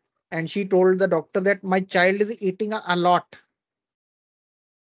doctor and she told the doctor that my child is eating a lot.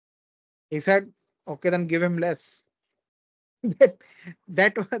 He said, okay, then give him less. that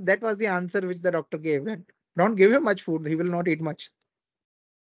that was the answer which the doctor gave. That don't give him much food; he will not eat much.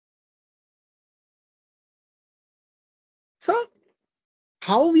 So,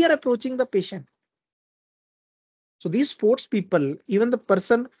 how we are approaching the patient? So these sports people, even the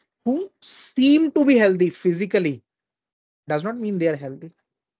person who seem to be healthy physically, does not mean they are healthy.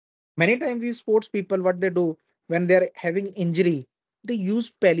 Many times these sports people, what they do when they are having injury, they use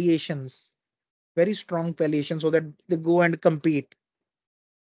palliations, very strong palliations, so that they go and compete.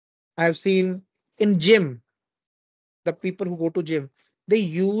 I have seen in gym, the people who go to gym, they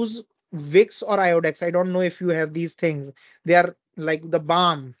use Vicks or Iodex. I don't know if you have these things. They are like the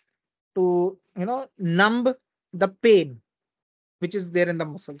balm to, numb the pain which is there in the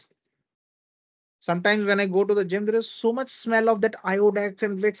muscles. Sometimes when I go to the gym, there is so much smell of that Iodex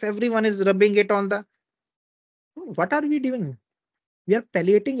and Vicks. Everyone is rubbing it on the. What are we doing? We are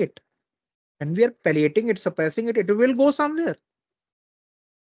palliating it. When we are palliating it, suppressing it, it will go somewhere.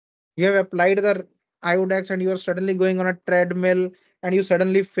 You have applied the Iodex and you are suddenly going on a treadmill and you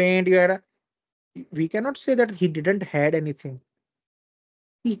suddenly faint. We cannot say that he didn't had anything.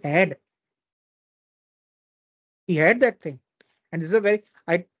 He had. He had that thing. And this is a very,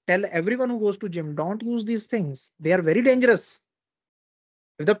 I tell everyone who goes to gym, don't use these things. They are very dangerous.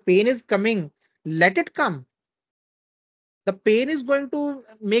 If the pain is coming, let it come. The pain is going to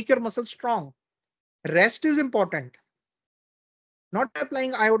make your muscle strong. Rest is important. Not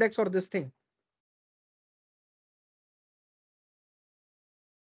applying Iodex or this thing.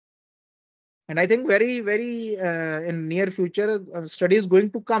 And I think very, very in near future, study is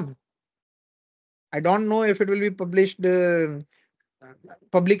going to come. I don't know if it will be published,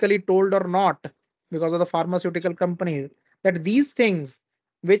 publicly told or not, because of the pharmaceutical companies, that these things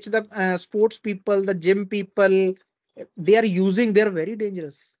which the sports people, the gym people, they are using, they are very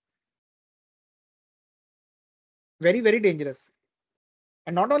dangerous. Very, very dangerous.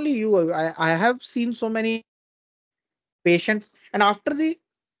 And not only you, I have seen so many patients. And after the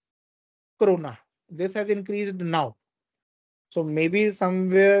corona, this has increased now. So maybe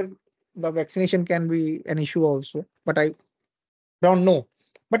somewhere the vaccination can be an issue also, but I don't know.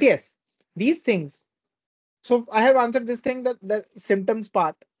 But yes, these things. So I have answered this thing, that the symptoms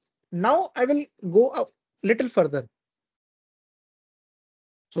part. Now I will go a little further.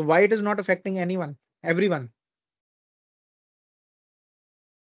 So why it is not affecting anyone, everyone?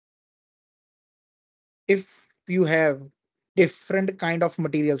 If you have different kind of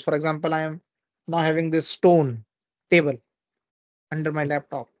materials, for example, I am now having this stone table under my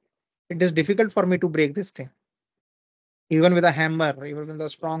laptop. It is difficult for me to break this thing. Even with a hammer, even with a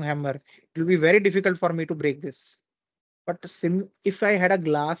strong hammer, it will be very difficult for me to break this. But if I had a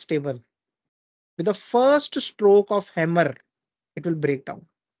glass table, with the first stroke of hammer, it will break down.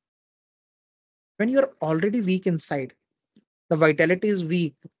 When you're already weak inside, the vitality is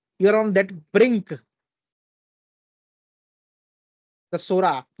weak, you're on that brink, the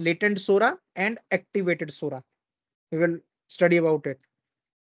sora, latent sora and activated sora. We will study about it.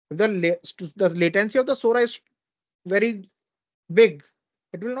 If the latency of the sora is very big,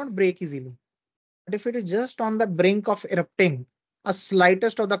 it will not break easily. But if it is just on the brink of erupting, a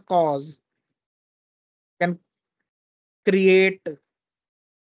slightest of the cause can create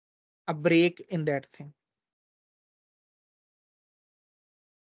a break in that thing.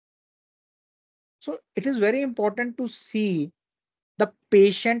 So it is very important to see the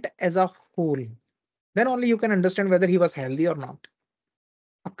patient as a whole. Then only you can understand whether he was healthy or not.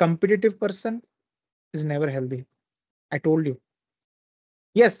 A competitive person is never healthy. I told you.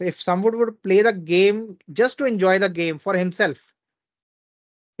 Yes, if someone would play the game just to enjoy the game for himself,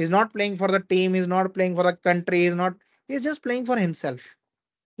 he's not playing for the team, he's not playing for the country, he's just playing for himself.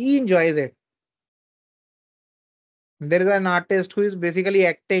 He enjoys it. There is an artist who is basically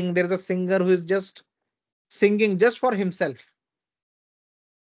acting, there is a singer who is just singing just for himself.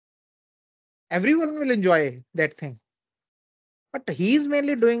 Everyone will enjoy that thing. But he is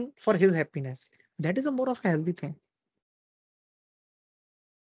mainly doing for his happiness. That is a more of a healthy thing.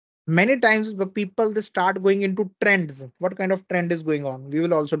 Many times the people, they start going into trends. What kind of trend is going on? We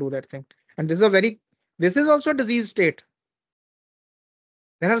will also do that thing. And this is also a disease state.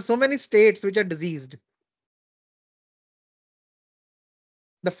 There are so many states which are diseased.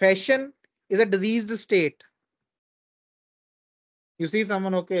 The fashion is a diseased state. You see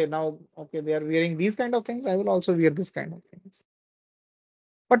someone, okay, now, okay, they are wearing these kind of things. I will also wear this kind of things.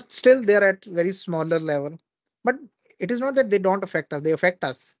 But still, they are at very smaller level. But it is not that they don't affect us; they affect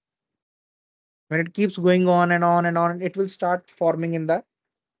us. When it keeps going on and on and on, it will start forming in the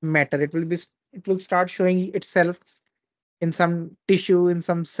matter. It will start showing itself in some tissue, in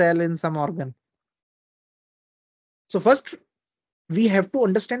some cell, in some organ. So first, we have to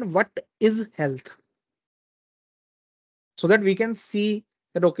understand what is health, so that we can see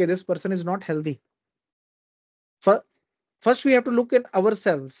that okay, this person is not healthy. First, we have to look at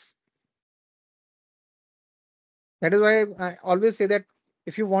ourselves. That is why I always say that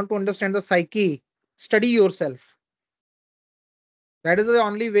if you want to understand the psyche, study yourself. That is the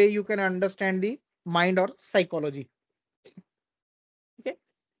only way you can understand the mind or psychology. Okay.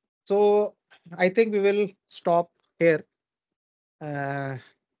 So I think we will stop here, uh,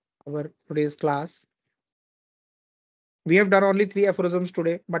 our today's class. We have done only three aphorisms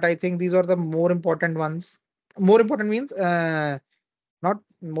today, but I think these are the more important ones. More important means not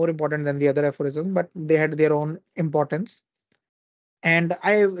more important than the other aphorisms, but they had their own importance. And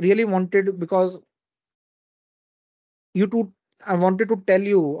I really wanted, because you to I wanted to tell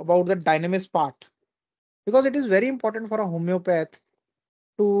you about the dynamics part, because it is very important for a homeopath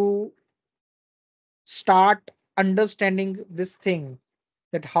to start understanding this thing,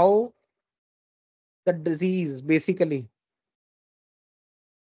 that how the disease basically.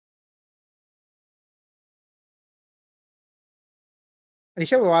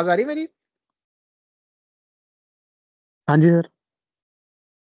 Rishabh आवाज आ रही है मेरी? हाँ जी sir.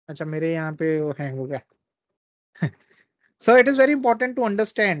 अच्छा, मेरे यहाँ पे वो हैंग हो गया. So it is very important to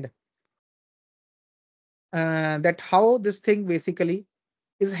understand that how this thing basically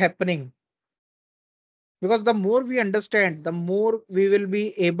is happening, because the more we understand, the more we will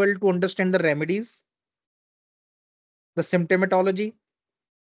be able to understand the remedies, the symptomatology,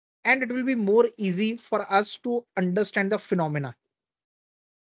 and it will be more easy for us to understand the phenomena.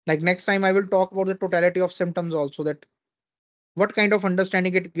 Like next time I will talk about the totality of symptoms also, that what kind of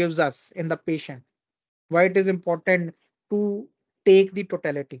understanding it gives us in the patient, why it is important to take the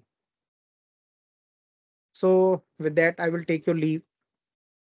totality. So with that, I will take your leave,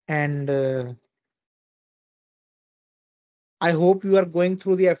 and I hope you are going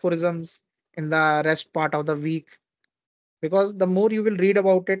through the aphorisms in the rest part of the week, because the more you will read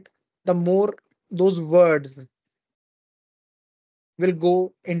about it, the more those words will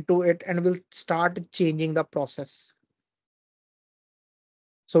go into it and will start changing the process.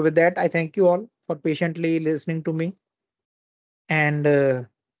 So with that, I thank you all for patiently listening to me. And I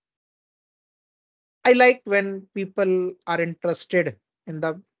like when people are interested in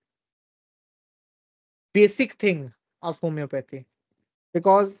the basic thing of homeopathy,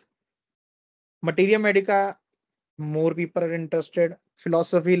 because materia medica, more people are interested,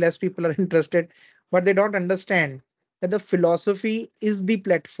 philosophy, less people are interested, but they don't understand that the philosophy is the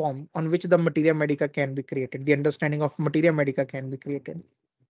platform on which the materia medica can be created. The understanding of materia medica can be created.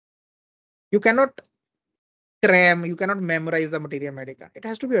 You cannot cram, you cannot memorize the materia medica. It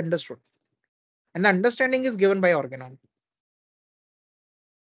has to be understood. And the understanding is given by Organon.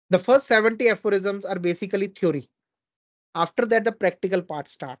 The first 70 aphorisms are basically theory. After that, the practical part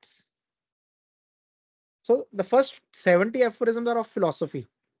starts. So the first 70 aphorisms are of philosophy,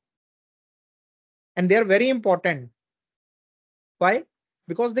 and they are very important. Why?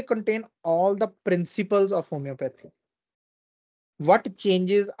 Because they contain all the principles of homeopathy. What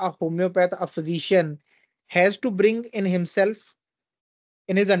changes a homeopath, a physician, has to bring in himself,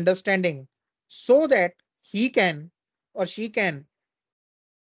 in his understanding, so that he can or she can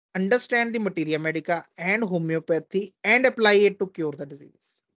understand the materia medica and homeopathy and apply it to cure the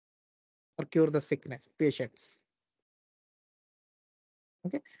disease or cure the sickness patients.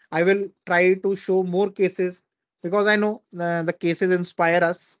 Okay, I will try to show more cases, because I know the cases inspire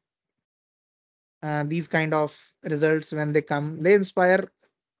us. These kind of results, when they come, they inspire.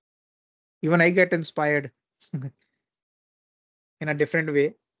 Even I get inspired in a different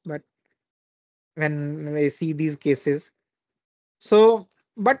way, but when I see these cases. So,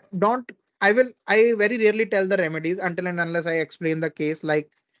 but don't, I very rarely tell the remedies until and unless I explain the case.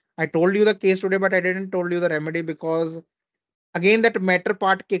 Like I told you the case today, but I didn't told you the remedy, because again that matter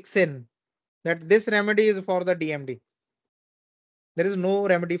part kicks in, that this remedy is for the DMD. There is no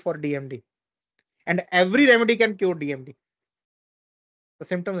remedy for DMD, and every remedy can cure DMD. The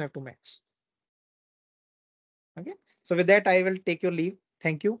symptoms have to match. Okay. So with that, I will take your leave.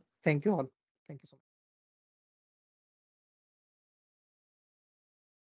 Thank you. Thank you all. Thank you so much.